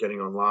should start getting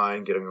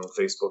online, getting on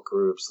Facebook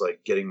groups,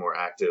 like getting more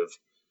active."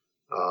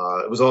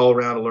 It was all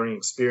around a learning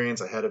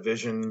experience. I had a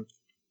vision.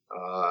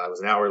 I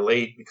was an hour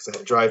late because I had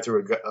to drive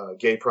through a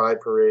gay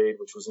pride parade,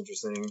 which was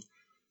interesting.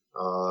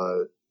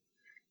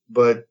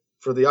 But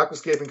for the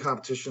aquascaping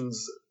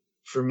competitions,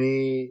 for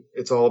me,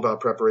 it's all about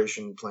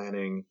preparation,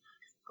 planning,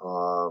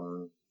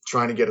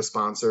 trying to get a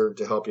sponsor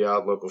to help you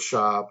out, local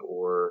shop,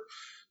 or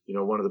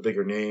one of the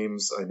bigger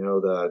names. I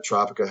know that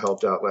Tropica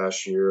helped out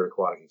last year,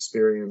 Aquatic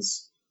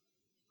Experience.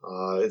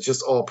 It's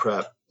just all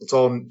prep. It's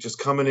all just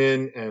coming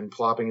in and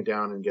plopping it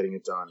down and getting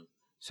it done.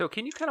 So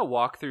can you kind of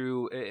walk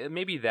through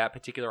maybe that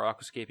particular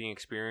aquascaping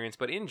experience,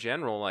 but in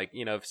general, like,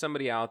 if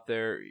somebody out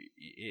there,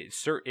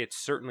 it's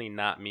certainly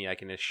not me, I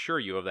can assure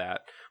you of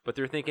that, but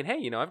they're thinking,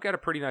 hey, I've got a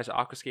pretty nice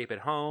aquascape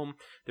at home.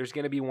 There's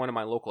going to be one in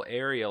my local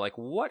area. Like,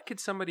 what could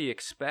somebody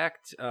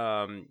expect?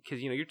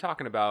 Because, you're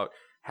talking about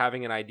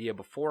having an idea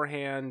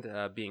beforehand,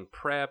 being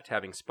prepped,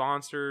 having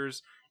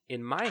sponsors.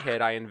 In my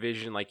head, I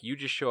envision like you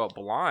just show up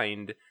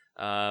blind,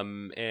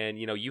 and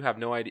you have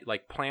no idea.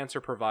 Like, plants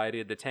are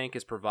provided, the tank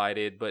is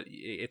provided, but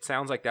it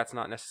sounds like that's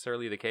not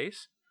necessarily the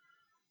case.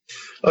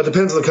 It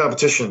depends on the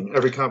competition.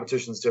 Every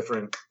competition is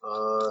different.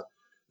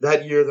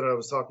 That year that I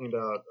was talking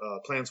about,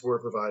 plants were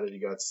provided.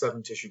 You got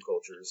 7 tissue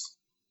cultures.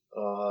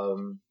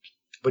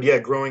 But yeah,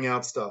 growing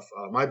out stuff.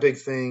 My big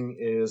thing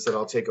is that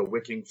I'll take a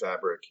wicking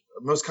fabric.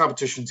 Most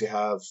competitions you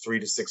have 3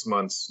 to 6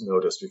 months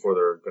notice before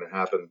they're going to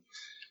happen.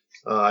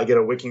 I get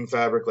a wicking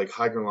fabric like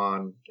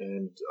Hydrolon,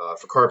 and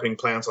for carping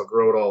plants, I'll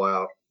grow it all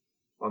out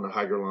on the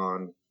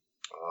Hydrolon.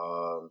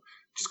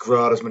 Just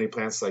grow out as many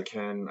plants as I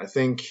can. I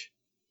think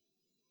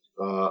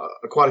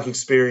Aquatic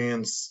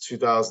Experience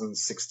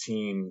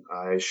 2016,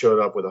 I showed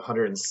up with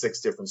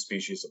 106 different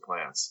species of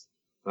plants.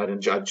 I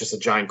didn't just a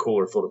giant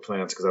cooler full of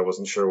plants because I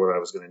wasn't sure what I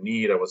was going to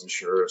need. I wasn't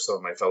sure if some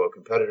of my fellow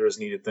competitors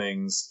needed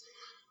things.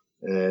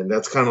 And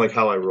that's kind of like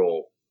how I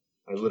roll.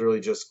 I literally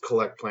just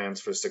collect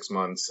plants for 6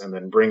 months and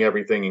then bring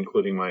everything,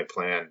 including my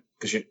plan,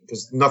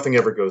 because nothing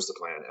ever goes to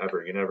plan,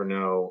 ever. You never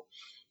know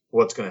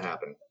what's going to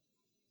happen.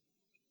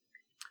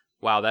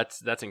 Wow,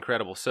 that's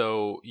incredible.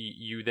 So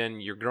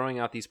you're growing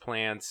out these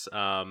plants,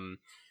 and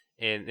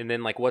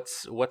then like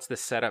what's the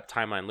setup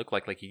timeline look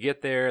like? Like, you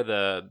get there,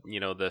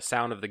 the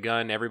sound of the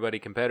gun, everybody,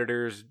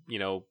 competitors,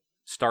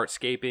 start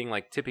scaping.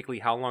 Like, typically,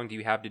 how long do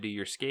you have to do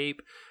your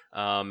scape?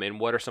 And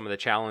what are some of the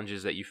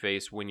challenges that you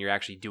face when you're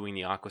actually doing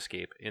the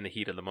aquascape in the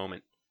heat of the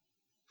moment?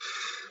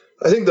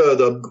 I think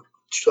the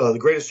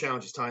greatest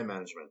challenge is time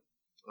management.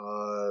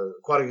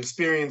 Aquatic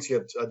Experience, you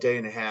have a day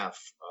and a half.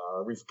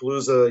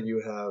 Reefapalooza,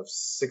 you have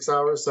 6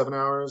 hours, 7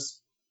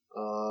 hours.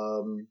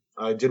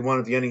 I did one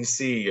at the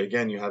NEC.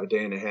 Again, you have a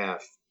day and a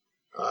half.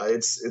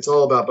 It's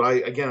all about, but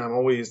I'm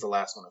always the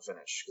last one to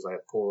finish because I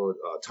have poor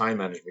time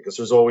management because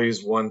there's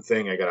always one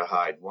thing I got to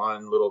hide,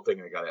 one little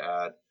thing I got to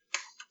add.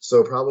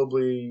 So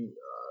probably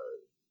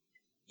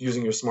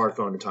using your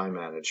smartphone to time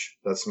manage.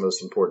 That's the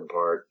most important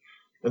part.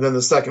 And then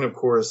the second, of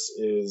course,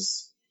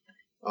 is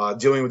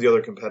dealing with the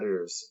other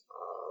competitors.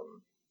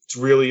 It's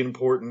really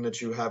important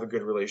that you have a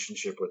good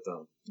relationship with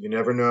them. You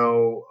never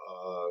know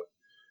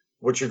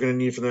what you're going to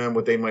need from them,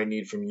 what they might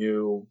need from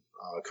you.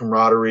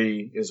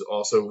 Camaraderie is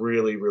also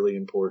really, really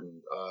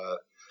important.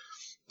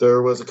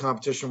 There was a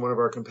competition, one of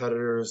our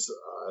competitors,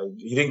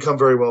 he didn't come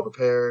very well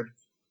prepared.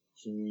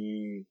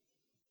 He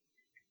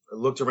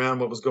looked around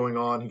what was going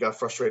on. He got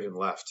frustrated and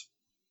left.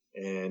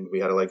 And we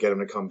had to get him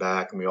to come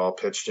back, and we all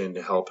pitched in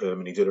to help him,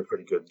 and he did a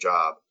pretty good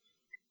job.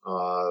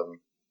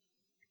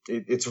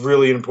 It's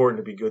really important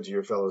to be good to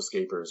your fellow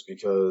scapers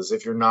because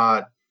if you're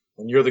not,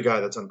 and you're the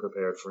guy that's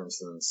unprepared, for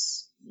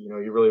instance,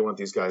 you really want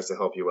these guys to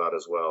help you out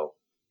as well.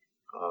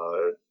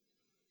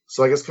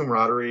 So I guess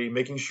camaraderie,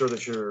 making sure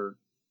that you're,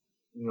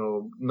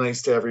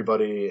 nice to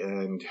everybody,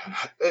 and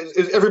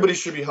everybody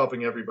should be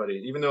helping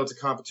everybody. Even though it's a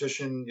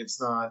competition,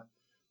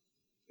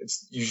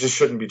 you just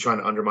shouldn't be trying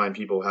to undermine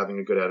people. Having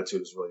a good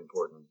attitude is really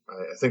important.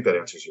 I think that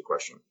answers your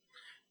question.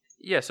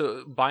 Yeah,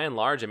 so by and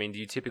large, I mean, do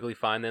you typically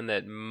find then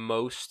that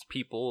most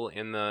people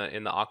in the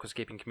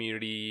aquascaping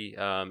community,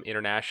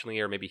 internationally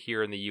or maybe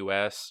here in the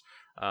U.S.,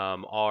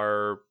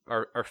 are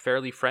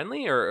fairly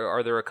friendly, or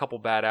are there a couple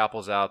bad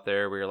apples out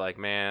there where you're like,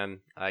 man,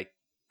 I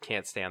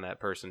can't stand that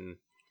person?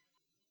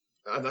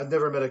 I've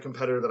never met a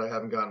competitor that I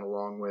haven't gotten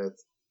along with.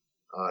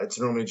 It's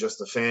normally just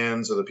the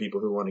fans or the people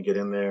who want to get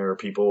in there.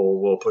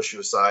 People will push you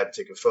aside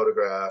to take a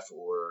photograph,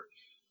 or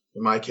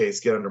in my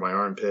case, get under my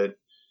armpit.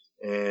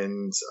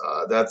 And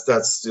that's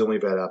the only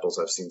bad apples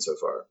I've seen so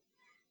far.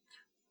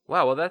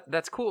 Wow, well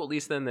that's cool. At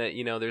least then that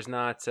there's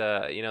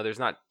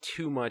not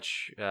too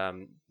much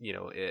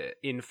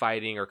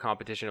infighting or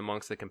competition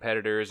amongst the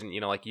competitors, and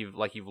like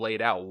you've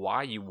laid out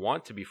why you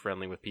want to be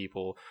friendly with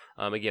people.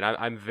 Again,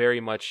 I'm very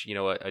much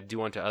a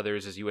do unto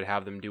others as you would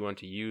have them do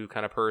unto you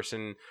kind of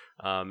person.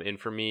 And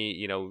for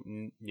me,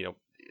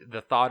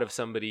 the thought of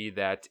somebody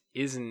that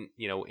isn't,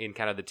 in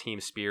kind of the team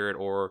spirit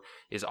or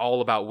is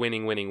all about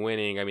winning,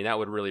 I mean, that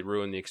would really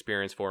ruin the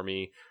experience for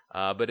me.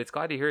 But it's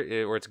glad to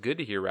hear, or it's good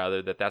to hear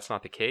rather, that that's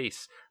not the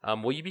case.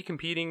 Will you be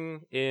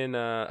competing in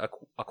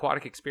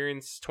Aquatic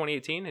Experience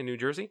 2018 in New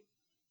Jersey?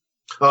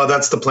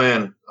 That's the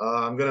plan.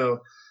 I'm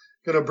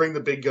gonna bring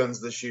the big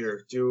guns this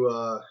year. Do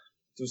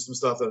some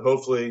stuff that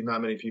hopefully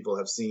not many people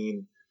have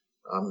seen.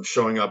 I'm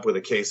showing up with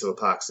a case of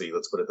epoxy.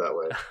 Let's put it that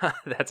way.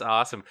 That's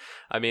awesome.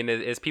 I mean,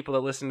 as people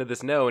that listen to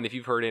this know, and if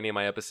you've heard any of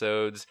my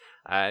episodes,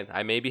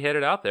 I may be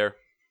headed out there.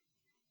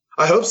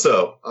 I hope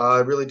so. I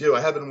really do.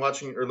 I have been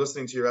watching or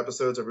listening to your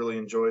episodes. I really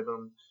enjoyed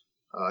them.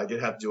 I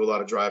did have to do a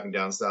lot of driving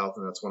down south,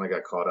 and that's when I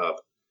got caught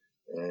up.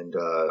 And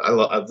I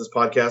love this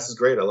podcast. Is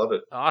great. I love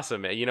it.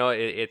 Awesome.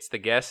 It's the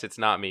guest. It's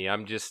not me.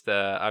 I'm just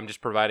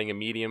providing a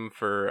medium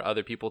for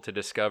other people to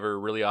discover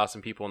really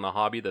awesome people in the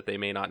hobby that they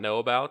may not know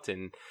about.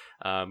 And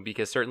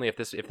because certainly if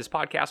this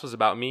podcast was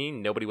about me,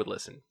 nobody would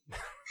listen.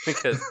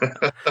 Because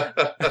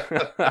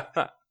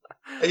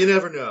you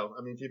never know.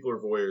 I mean, people are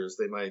voyeurs.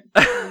 They might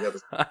you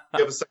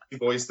have a sexy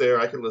voice there.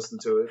 I can listen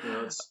to it.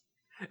 It's.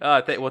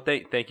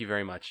 Thank you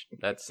very much.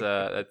 That's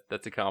a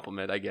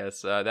compliment, I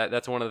guess.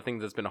 That's one of the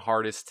things that's been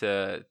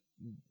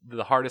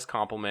the hardest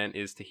compliment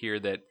is to hear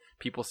that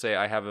people say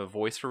I have a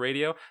voice for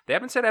radio. They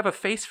haven't said I have a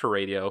face for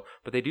radio,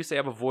 but they do say I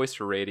have a voice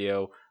for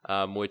radio,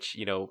 which,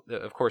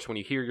 of course, when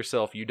you hear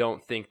yourself, you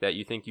don't think that.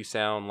 You think you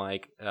sound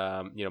like,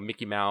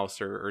 Mickey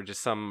Mouse or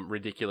just some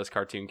ridiculous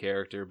cartoon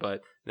character,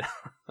 but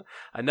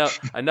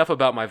enough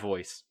about my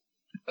voice.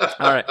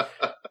 All right.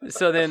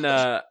 So then,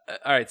 all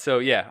right. So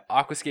yeah,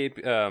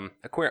 Aquascape,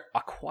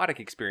 Aquatic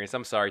Experience.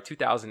 I'm sorry,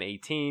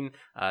 2018.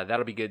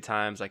 That'll be good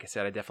times. Like I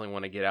said, I definitely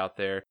want to get out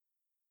there.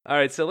 All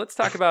right. So let's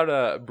talk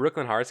about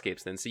Brooklyn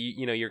Hardscapes then. So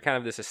you're kind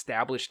of this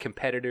established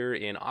competitor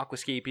in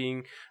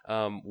aquascaping.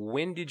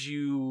 When did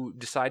you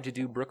decide to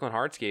do Brooklyn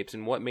Hardscapes,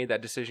 and what made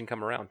that decision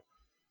come around?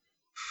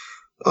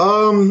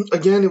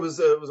 Again, it was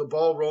a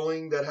ball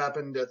rolling that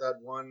happened at that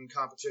one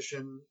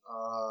competition.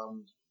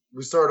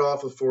 We started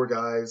off with 4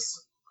 guys.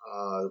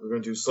 We're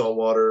going to do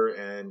saltwater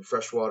and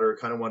freshwater.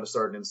 Kind of wanted to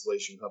start an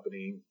installation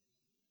company,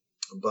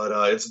 but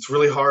it's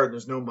really hard.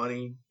 There's no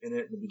money in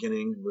it in the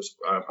beginning.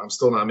 I'm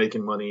still not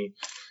making money,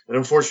 and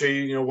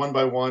unfortunately, one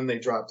by one they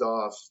dropped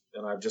off,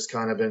 and I've just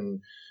kind of been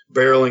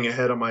barreling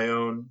ahead on my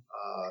own.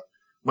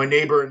 My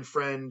neighbor and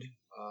friend,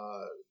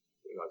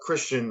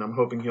 Christian, I'm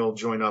hoping he'll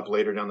join up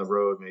later down the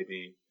road.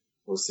 Maybe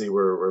we'll see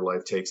where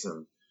life takes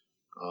him.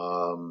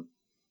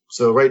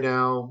 So right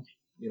now.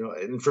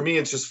 And for me,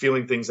 it's just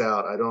feeling things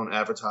out. I don't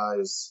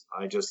advertise.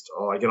 I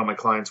get on my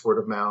clients' word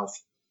of mouth,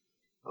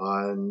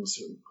 and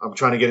I'm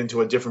trying to get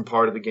into a different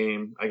part of the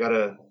game. I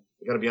gotta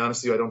be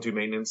honest with you. I don't do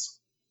maintenance.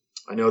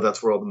 I know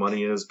that's where all the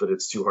money is, but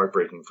it's too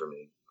heartbreaking for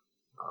me.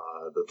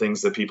 The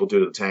things that people do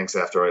to the tanks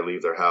after I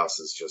leave their house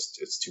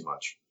it's too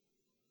much.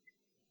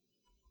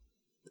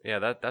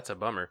 Yeah, that's a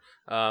bummer.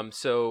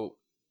 So,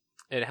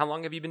 and how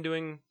long have you been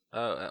doing,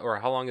 or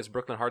how long has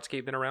Brooklyn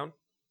Hardscape been around?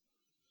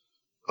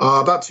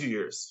 About 2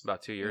 years.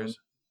 About two And years.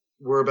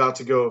 we're about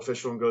to go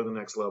official and go to the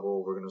next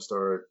level. We're going to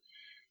start,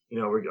 I'm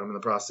in the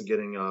process of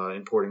getting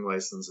importing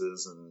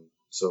licenses. And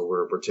so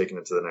we're taking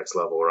it to the next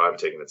level, or I'm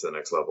taking it to the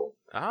next level.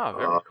 Ah,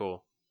 very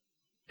cool.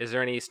 Is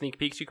there any sneak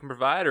peeks you can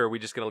provide, or are we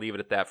just going to leave it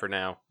at that for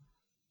now?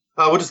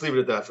 We'll just leave it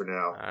at that for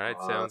now. All right,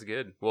 sounds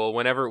good. Well,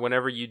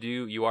 whenever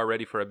you are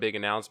ready for a big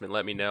announcement,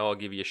 let me know. I'll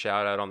give you a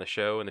shout out on the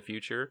show in the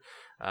future.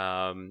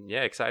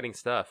 Yeah, exciting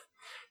stuff.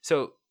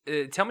 So,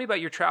 tell me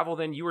about your travel.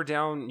 Then you were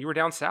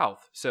down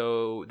south.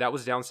 So that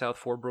was down south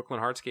for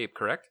Brooklyn Hardscape,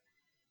 correct?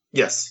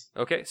 Yes.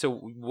 Okay. So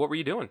what were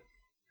you doing?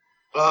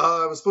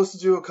 I was supposed to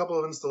do a couple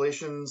of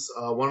installations.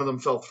 One of them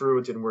fell through.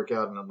 It didn't work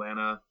out in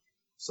Atlanta.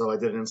 So I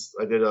did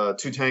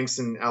 2 tanks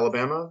in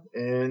Alabama,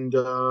 and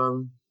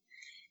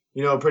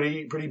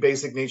pretty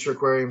basic nature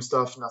aquarium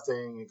stuff.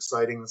 Nothing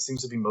exciting. It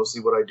seems to be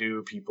mostly what I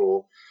do.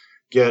 People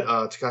get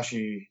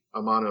Takashi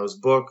Amano's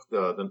book,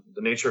 the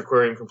Nature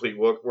Aquarium Complete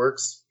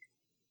Works,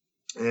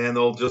 and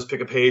they'll just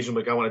pick a page and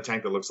be like, I want a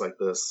tank that looks like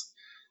this.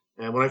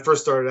 And when I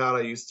first started out,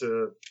 I used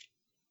to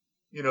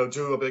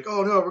do like,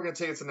 oh no, we're going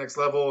to take it to the next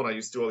level. And I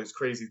used to do all these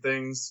crazy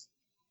things.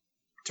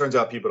 Turns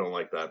out people don't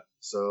like that.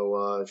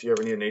 So if you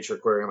ever need a nature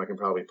aquarium, I can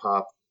probably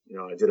pop.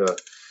 I did a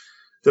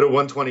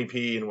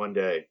 120p in one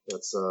day.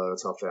 That's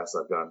how fast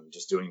I've gotten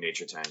just doing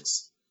nature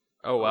tanks.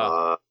 Oh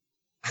wow.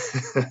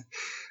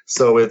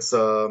 So it's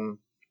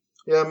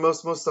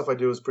most stuff I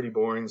do is pretty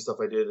boring. The stuff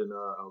I did, and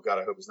oh god,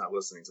 I hope he's not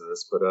listening to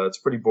this, but it's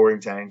a pretty boring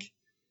tank.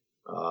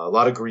 A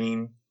lot of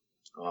green,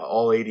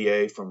 all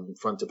ADA from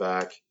front to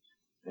back.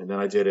 And then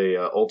I did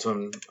a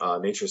Ultim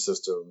Nature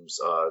Systems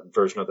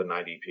version of the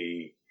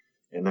 90p,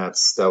 and that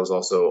was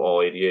also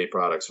all ADA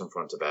products from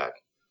front to back.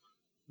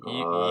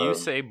 You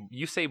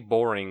say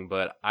boring,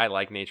 but I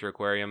like nature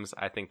aquariums.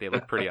 I think they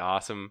look pretty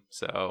awesome.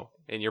 So,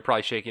 and you're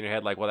probably shaking your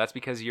head like, well, that's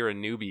because you're a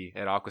newbie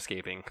at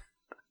aquascaping.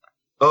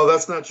 Oh,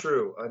 that's not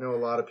true. I know a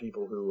lot of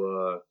people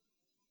who,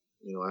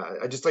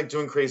 I just like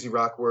doing crazy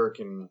rock work,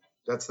 and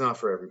that's not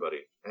for everybody,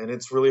 and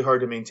it's really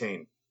hard to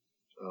maintain.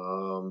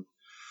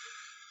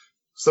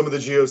 Some of the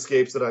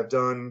geoscapes that I've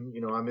done,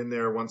 I'm in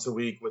there once a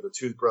week with a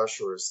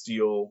toothbrush or a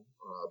steel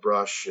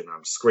brush, and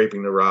I'm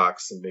scraping the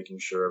rocks and making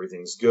sure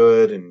everything's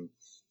good, and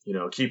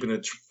keeping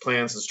the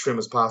plants as trim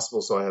as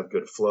possible so I have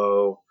good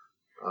flow.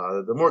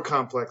 The more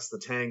complex the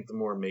tank, the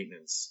more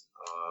maintenance.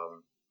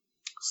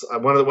 So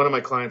one of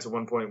my clients at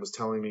one point was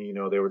telling me,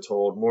 they were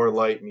told more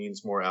light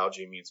means more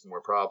algae means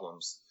more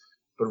problems,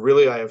 but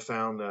really I have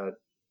found that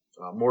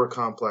more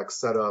complex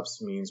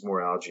setups means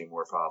more algae,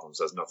 more problems.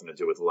 It has nothing to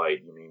do with light.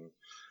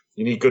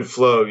 You need good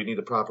flow. You need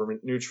the proper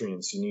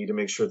nutrients. You need to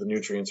make sure the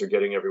nutrients are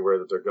getting everywhere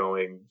that they're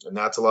going, and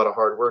that's a lot of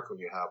hard work when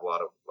you have a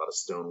lot of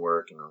stone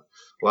work and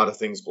a lot of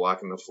things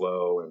blocking the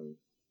flow. And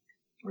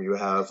where you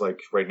have,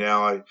 like right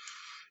now, I'm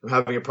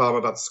having a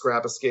problem about the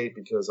scrap escape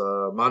because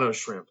mono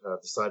shrimp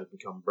have decided to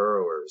become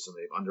burrowers, and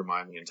they've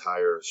undermined the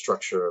entire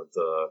structure of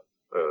the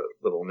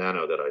little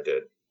nano that I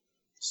did.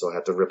 So I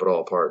have to rip it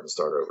all apart and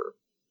start over.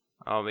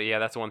 Oh, but yeah,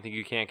 that's one thing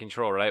you can't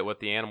control, right? What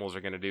the animals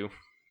are going to do.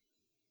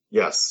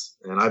 Yes,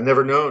 and I've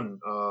never known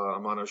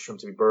Amano shrimp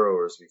to be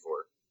burrowers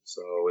before,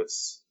 so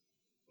it's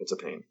a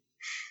pain.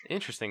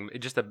 Interesting.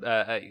 Just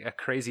a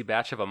crazy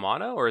batch of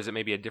Amano, or is it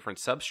maybe a different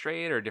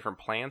substrate or different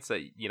plants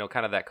that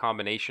kind of that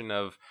combination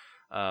of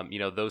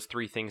those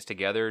three things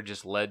together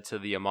just led to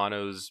the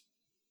Amanos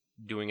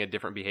doing a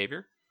different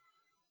behavior?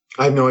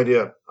 I have no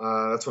idea.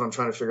 That's what I'm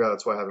trying to figure out.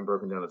 That's why I haven't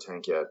broken down the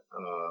tank yet.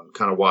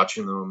 Kind of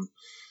watching them.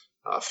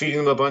 Feeding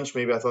them a bunch.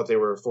 Maybe I thought they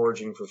were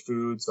foraging for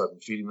food, so I've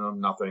been feeding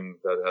them. Nothing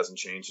that hasn't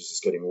changed. It's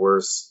just getting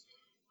worse.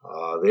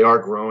 They are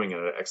growing at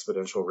an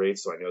exponential rate,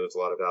 so I know there's a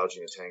lot of algae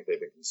in the tank they've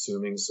been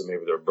consuming. So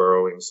maybe they're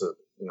burrowing. So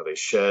they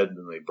shed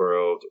and they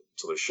burrow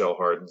till the shell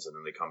hardens, and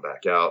then they come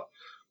back out.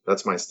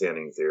 That's my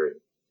standing theory.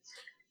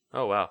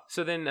 Oh wow!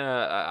 So then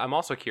I'm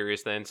also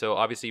curious. Then, so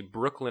obviously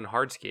Brooklyn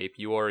Hardscape,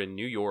 you are in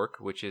New York,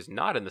 which is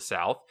not in the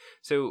South.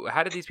 So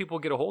how did these people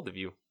get a hold of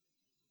you?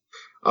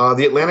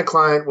 The Atlanta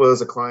client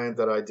was a client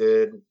that I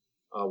did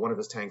one of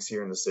his tanks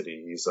here in the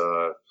city. He's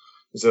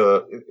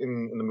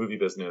in the movie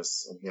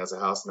business, and he has a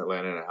house in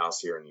Atlanta and a house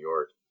here in New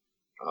York.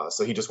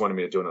 So he just wanted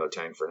me to do another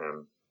tank for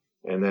him.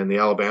 And then the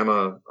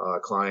Alabama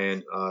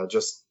client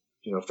just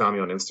found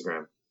me on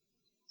Instagram.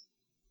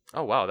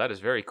 Oh wow, that is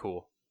very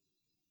cool.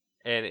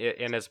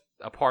 And as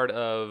a part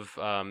of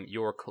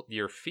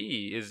your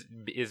fee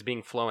is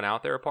being flown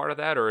out there a part of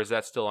that, or is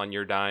that still on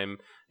your dime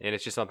and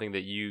it's just something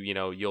that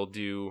you'll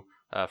do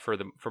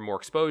for more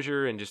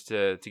exposure and just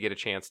to get a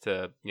chance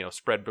to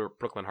spread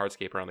Brooklyn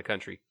Hardscape around the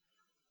country?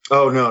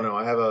 Oh no,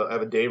 I have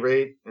a day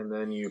rate, and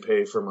then you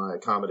pay for my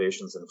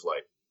accommodations and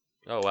flight.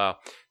 Oh wow!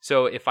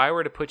 So if I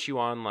were to put you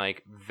on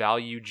like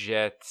value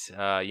jet,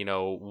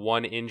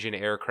 one engine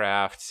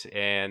aircraft,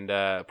 and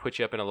put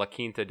you up in a La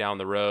Quinta down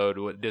the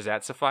road, does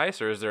that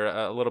suffice, or is there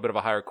a little bit of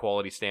a higher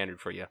quality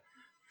standard for you?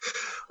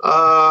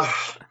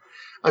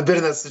 I've been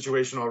in that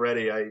situation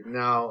already. I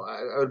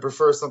would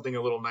prefer something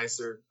a little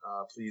nicer.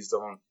 Please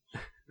don't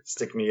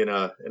stick me in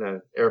a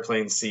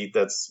airplane seat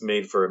that's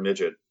made for a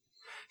midget.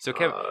 So,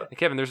 Uh,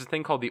 Kevin, there's a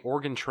thing called the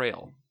Oregon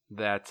Trail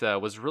that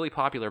was really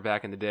popular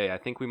back in the day. I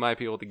think we might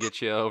be able to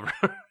get you over.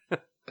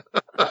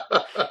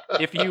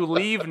 If you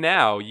leave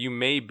now, you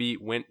may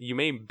beat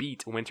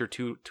winter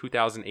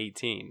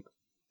 2018.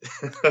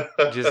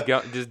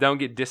 Just don't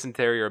get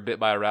dysentery or bit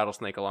by a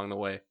rattlesnake along the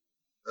way.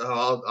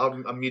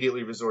 I'll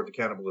immediately resort to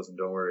cannibalism.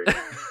 Don't worry.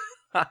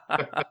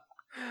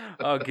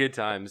 Oh, good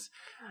times.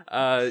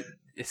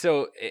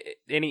 So,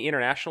 any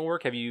international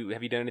work? Have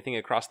you done anything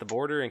across the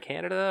border in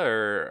Canada,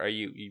 or are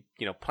you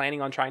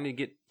planning on trying to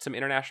get some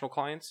international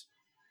clients?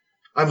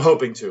 I'm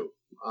hoping to.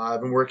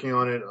 I've been working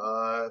on it.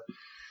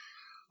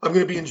 I'm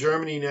going to be in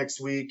Germany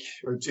next week,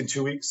 or in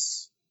 2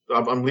 weeks.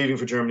 I'm leaving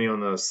for Germany on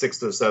the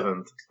 6th or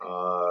 7th.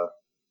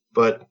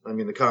 But I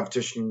mean, the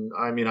competition.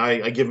 I mean,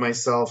 I give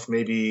myself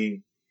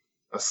maybe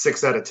a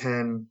 6 out of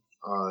 10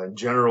 in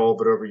general,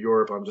 but over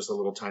Europe, I'm just a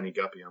little tiny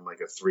guppy. I'm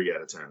like a 3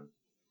 out of 10.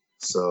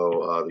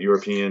 So the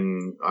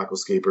European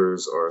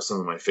aquascapers are some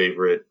of my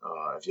favorite.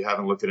 If you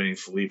haven't looked at any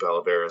Philippe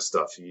Oliveira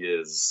stuff, he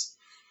is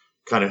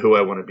kind of who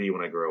I want to be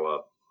when I grow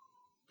up.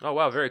 Oh,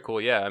 wow, very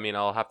cool. Yeah, I mean,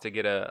 I'll have to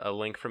get a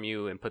link from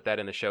you and put that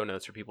in the show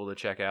notes for people to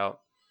check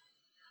out.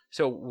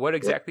 So, what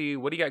do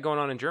you got going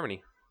on in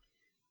Germany?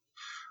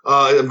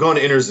 I'm going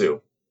to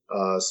Interzoo.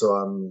 So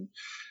I'm,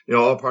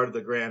 all part of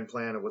the grand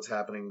plan of what's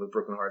happening with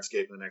Brooklyn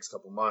Hardscape in the next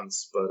couple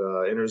months. But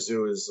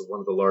Interzoo is one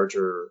of the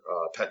larger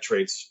pet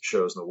trade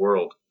shows in the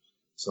world.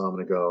 So I'm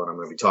going to go and I'm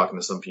going to be talking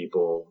to some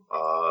people.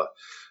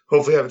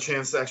 Hopefully have a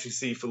chance to actually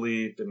see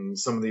Philippe and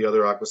some of the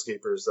other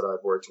aquascapers that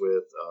I've worked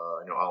with.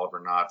 I know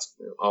Oliver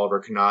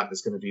Knott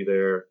is going to be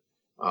there.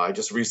 I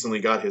just recently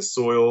got his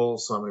soil,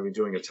 so I'm going to be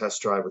doing a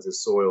test drive with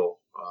his soil.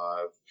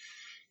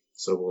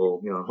 So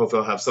we'll,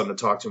 hopefully I'll have something to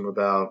talk to him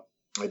about.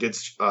 I did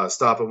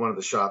stop at one of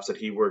the shops that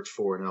he worked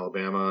for in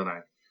Alabama, and I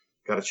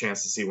got a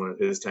chance to see one of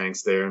his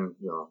tanks there, and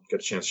got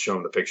a chance to show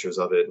him the pictures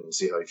of it and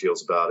see how he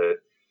feels about it.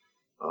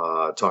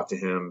 Talk to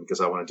him because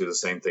I want to do the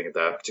same thing at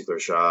that particular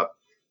shop.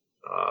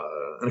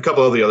 And a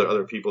couple of the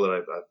other people that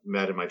I've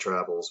met in my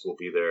travels will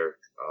be there,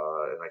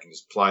 and I can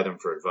just apply them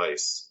for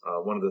advice.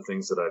 One of the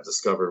things that I've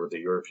discovered with the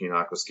European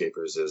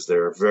aquascapers is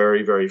they're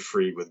very, very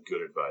free with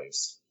good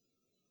advice.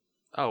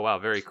 Oh, wow,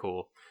 very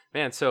cool,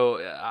 man. So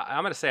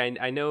I'm gonna say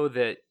I know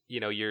that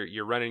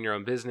you're running your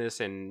own business,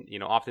 and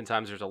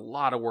oftentimes there's a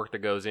lot of work that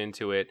goes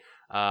into it.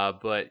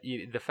 But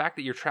the fact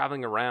that you're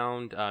traveling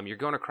around, you're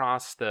going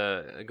across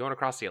the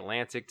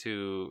Atlantic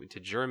to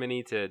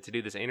Germany to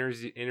do this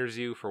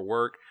interview for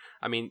work.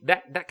 I mean,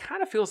 that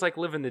kind of feels like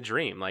living the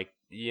dream. Like,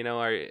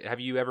 have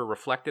you ever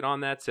reflected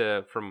on that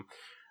from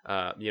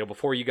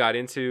before you got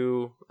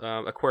into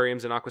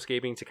aquariums and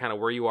aquascaping to kind of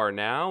where you are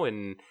now?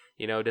 And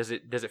does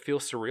it feel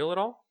surreal at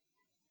all?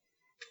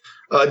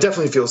 It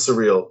definitely feels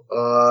surreal,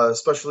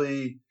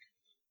 especially.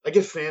 I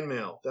get fan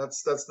mail.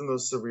 That's the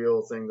most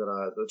surreal thing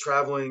the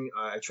traveling.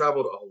 I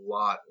traveled a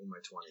lot in my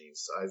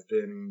 20s. I've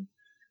been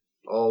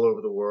all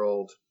over the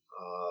world,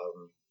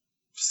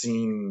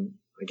 seen,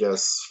 I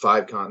guess,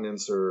 5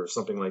 continents or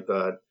something like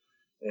that.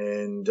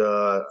 And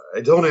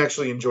I don't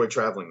actually enjoy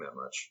traveling that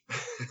much.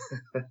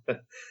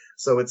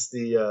 So it's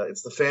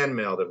the fan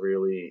mail that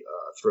really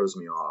throws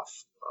me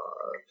off.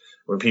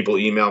 When people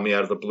email me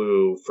out of the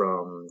blue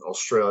from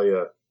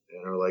Australia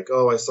and are like,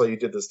 "Oh, I saw you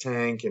did this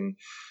tank, and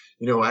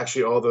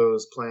actually all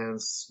those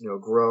plants,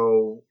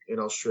 grow in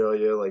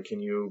Australia. Like,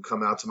 can you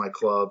come out to my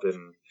club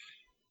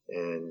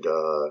and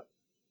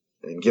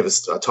give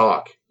us a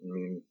talk?" I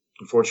mean,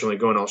 unfortunately,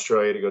 going to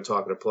Australia to go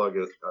talk at a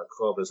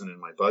club isn't in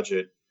my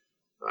budget.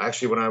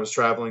 Actually, when I was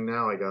traveling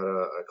now, I got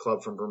a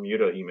club from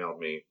Bermuda emailed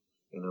me,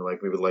 and they're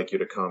like, "We would like you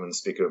to come and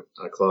speak at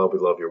a club. We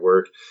love your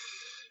work."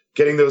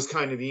 Getting those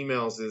kind of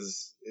emails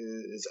is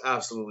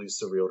absolutely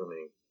surreal to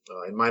me.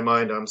 In my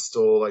mind, I'm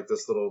still like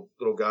this little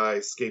guy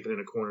escaping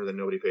in a corner that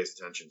nobody pays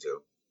attention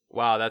to.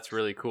 Wow, that's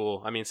really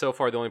cool. I mean, so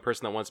far the only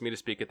person that wants me to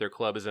speak at their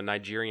club is a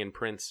Nigerian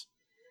prince,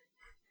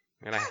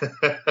 and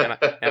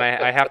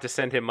I have to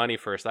send him money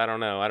first. I don't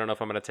know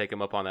if I'm going to take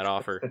him up on that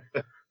offer.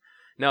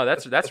 No,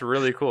 that's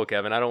really cool,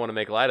 Kevin. I don't want to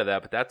make light of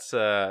that, but that's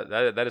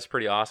that is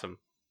pretty awesome.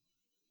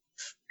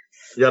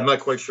 Yeah, I'm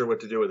not quite sure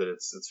what to do with it.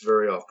 It's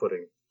very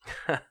off-putting.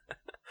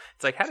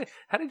 It's like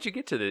how did you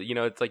get to the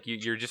it's like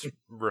you're just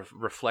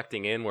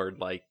reflecting inward,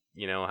 like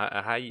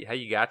how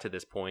you got to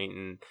this point,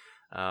 and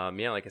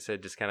like I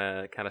said, just kind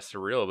of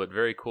surreal, but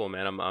very cool,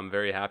 man. I'm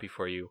very happy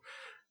for you.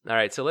 All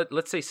right, so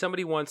let's say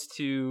somebody wants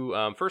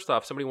to first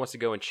off, somebody wants to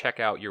go and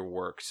check out your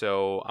work.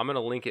 So I'm going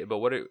to link it, but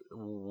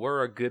where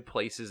are good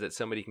places that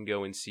somebody can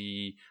go and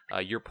see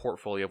your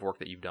portfolio of work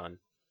that you've done?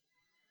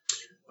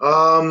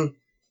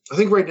 I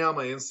think right now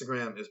my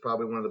Instagram is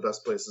probably one of the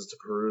best places to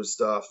peruse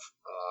stuff.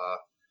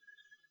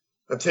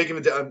 I've taken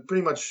it down,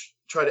 pretty much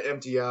try to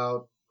empty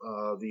out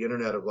the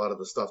internet of a lot of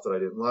the stuff that I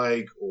didn't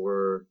like,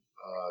 or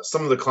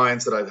some of the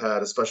clients that I've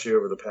had, especially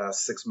over the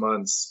past 6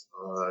 months.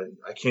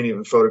 I can't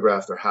even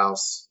photograph their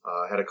house.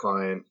 I had a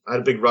client. I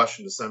had a big rush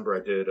in December.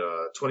 I did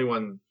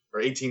 21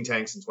 or 18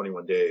 tanks in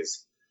 21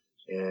 days.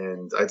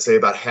 And I'd say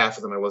about half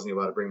of them I wasn't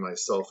allowed to bring my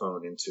cell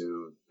phone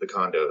into the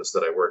condos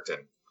that I worked in.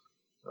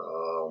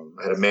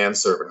 I had a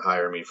manservant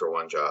hire me for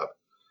one job,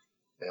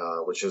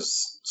 which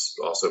is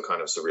also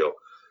kind of surreal.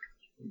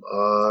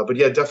 But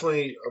yeah,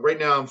 definitely right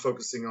now I'm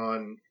focusing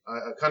on,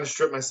 I kind of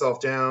stripped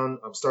myself down.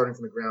 I'm starting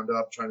from the ground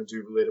up, trying to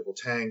do relatable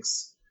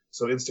tanks.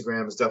 So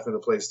Instagram is definitely the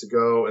place to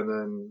go. And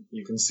then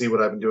you can see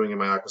what I've been doing in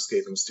my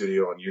aquascaping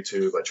studio on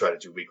YouTube. I try to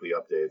do weekly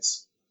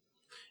updates.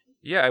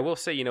 Yeah, I will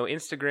say,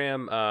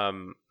 Instagram,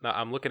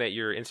 I'm looking at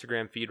your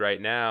Instagram feed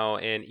right now,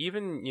 and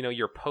even,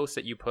 your posts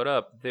that you put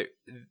up,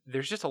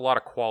 there's just a lot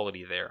of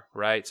quality there,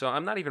 right? So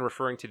I'm not even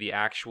referring to the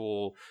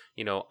actual,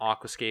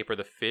 aquascape or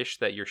the fish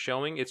that you're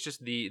showing. It's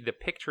just the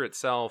picture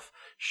itself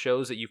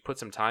shows that you've put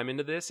some time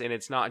into this, and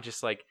it's not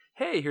just like,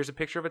 hey, here's a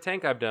picture of a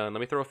tank I've done. Let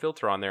me throw a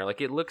filter on there. Like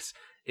it looks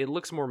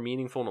more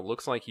meaningful, and it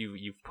looks like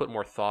you've put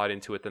more thought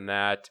into it than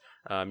that.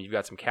 You've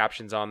got some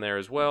captions on there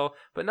as well.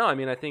 But no, I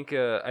mean, I think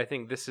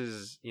this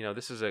is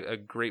a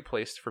great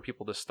place for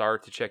people to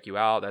start to check you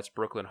out. That's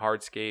Brooklyn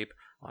Hardscape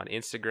on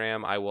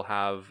Instagram. I will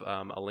have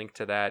a link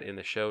to that in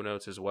the show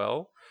notes as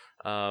well.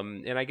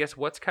 And I guess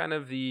what's kind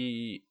of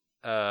the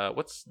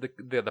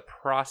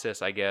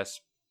process, I guess.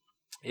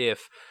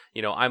 If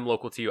I'm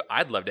local to you,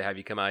 I'd love to have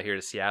you come out here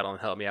to Seattle and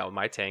help me out with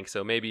my tank.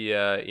 So maybe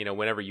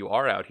whenever you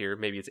are out here,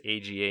 maybe it's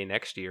AGA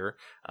next year.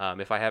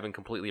 If I haven't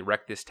completely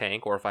wrecked this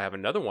tank, or if I have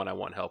another one I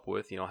want help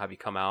with, have you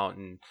come out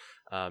and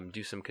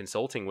do some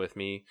consulting with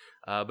me.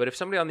 But if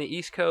somebody on the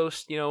East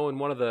Coast, in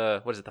one of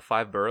the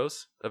 5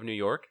 boroughs of New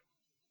York.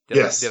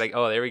 Yes.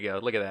 Oh, there we go.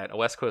 Look at that. A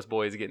West Coast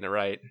boy is getting it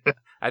right.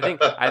 I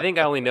think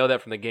I only know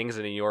that from the Gangs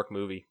of New York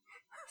movie.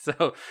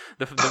 So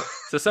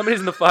so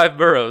somebody's in the 5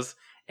 boroughs.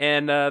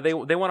 And they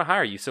want to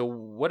hire you. So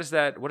what is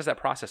that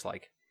process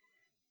like?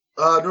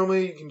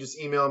 Normally you can just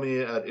email me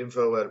at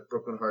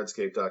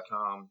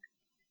info@brooklynhardscape.com.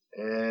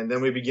 And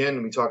then we begin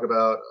and we talk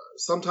about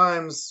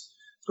sometimes,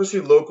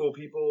 especially local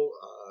people,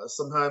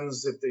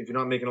 sometimes if you're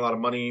not making a lot of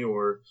money,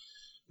 or,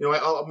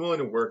 I'm willing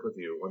to work with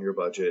you on your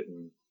budget.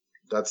 And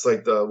that's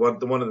like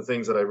one of the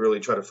things that I really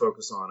try to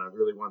focus on. I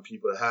really want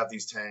people to have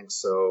these tanks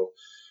so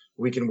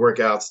we can work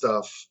out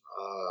stuff.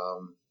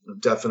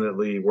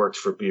 Definitely worked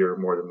for beer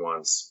more than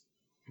once.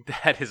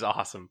 That is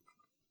awesome.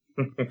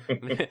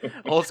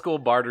 Old school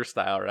barter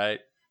style, right?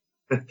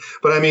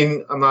 But I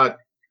mean, I'm not.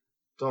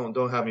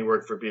 Don't have me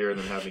work for beer and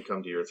then have me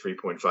come to your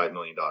 $3.5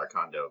 million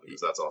condo,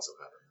 because that's also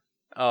happening.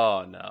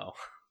 Oh no.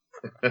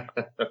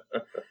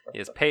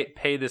 Yes,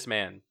 pay this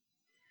man.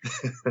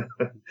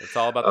 It's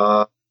all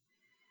about.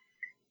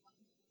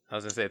 I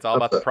was gonna say it's all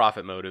about the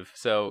profit motive.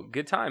 So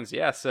good times,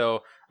 yeah.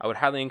 So I would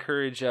highly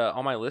encourage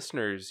all my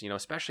listeners,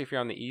 especially if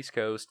you're on the East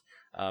Coast,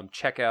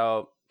 check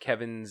out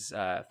Kevin's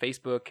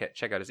Facebook,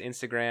 check out his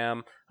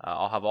Instagram.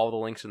 I'll have all the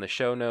links in the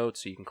show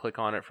notes, so you can click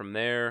on it from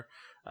there.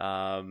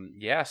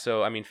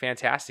 So I mean,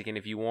 fantastic. And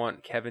if you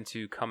want Kevin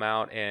to come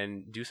out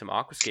and do some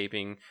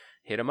aquascaping,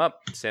 hit him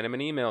up, send him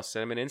an email,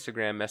 send him an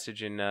Instagram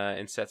message,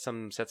 and set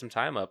some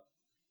time up.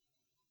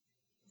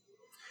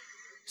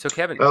 So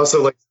Kevin, I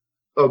also like.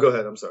 Oh, go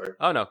ahead. I'm sorry.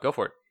 Oh no, go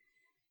for it.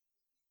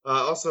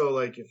 Also,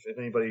 like if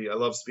anybody, I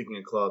love speaking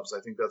at clubs.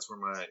 I think that's where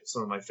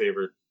some of my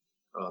favorite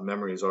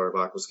memories are of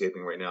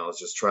aquascaping right now, is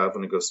just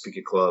traveling to go speak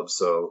at clubs.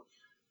 So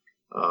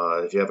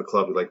if you have a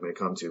club you'd like me to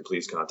come to,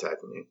 please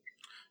contact me.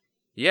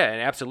 Yeah,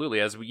 and absolutely.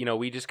 As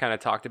we just kind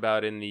of talked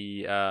about in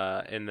the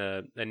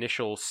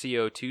initial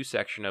CO2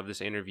 section of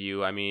this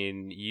interview. I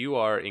mean, you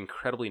are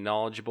incredibly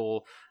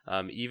knowledgeable.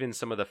 Even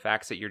some of the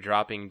facts that you're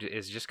dropping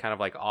is just kind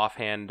of like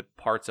offhand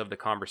parts of the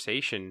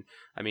conversation.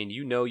 I mean,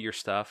 your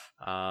stuff.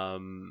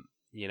 And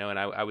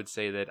I would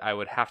say that I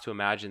would have to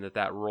imagine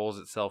that rolls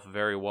itself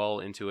very well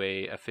into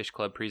a fish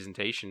club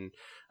presentation.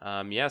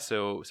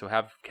 So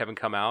have Kevin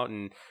come out,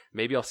 and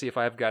maybe I'll see if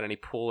I've got any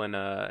pull and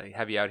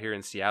have you out here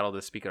in Seattle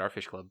to speak at our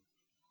fish club.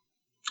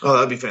 Oh,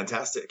 that'd be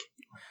fantastic.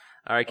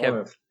 All right,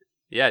 Kevin.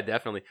 Yeah,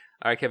 definitely.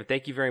 All right, Kevin,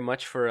 thank you very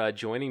much for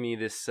joining me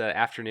this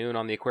afternoon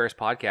on the Aquarius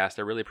Podcast.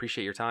 I really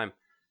appreciate your time.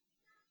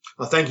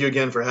 Well, thank you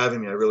again for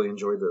having me. I really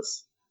enjoyed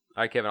this.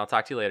 All right, Kevin, I'll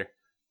talk to you later.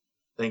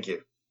 Thank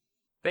you.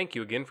 Thank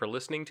you again for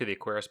listening to the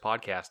Aquarius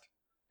Podcast.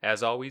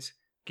 As always,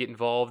 get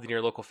involved in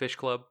your local fish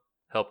club,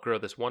 help grow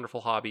this wonderful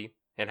hobby,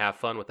 and have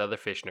fun with other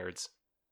fish nerds.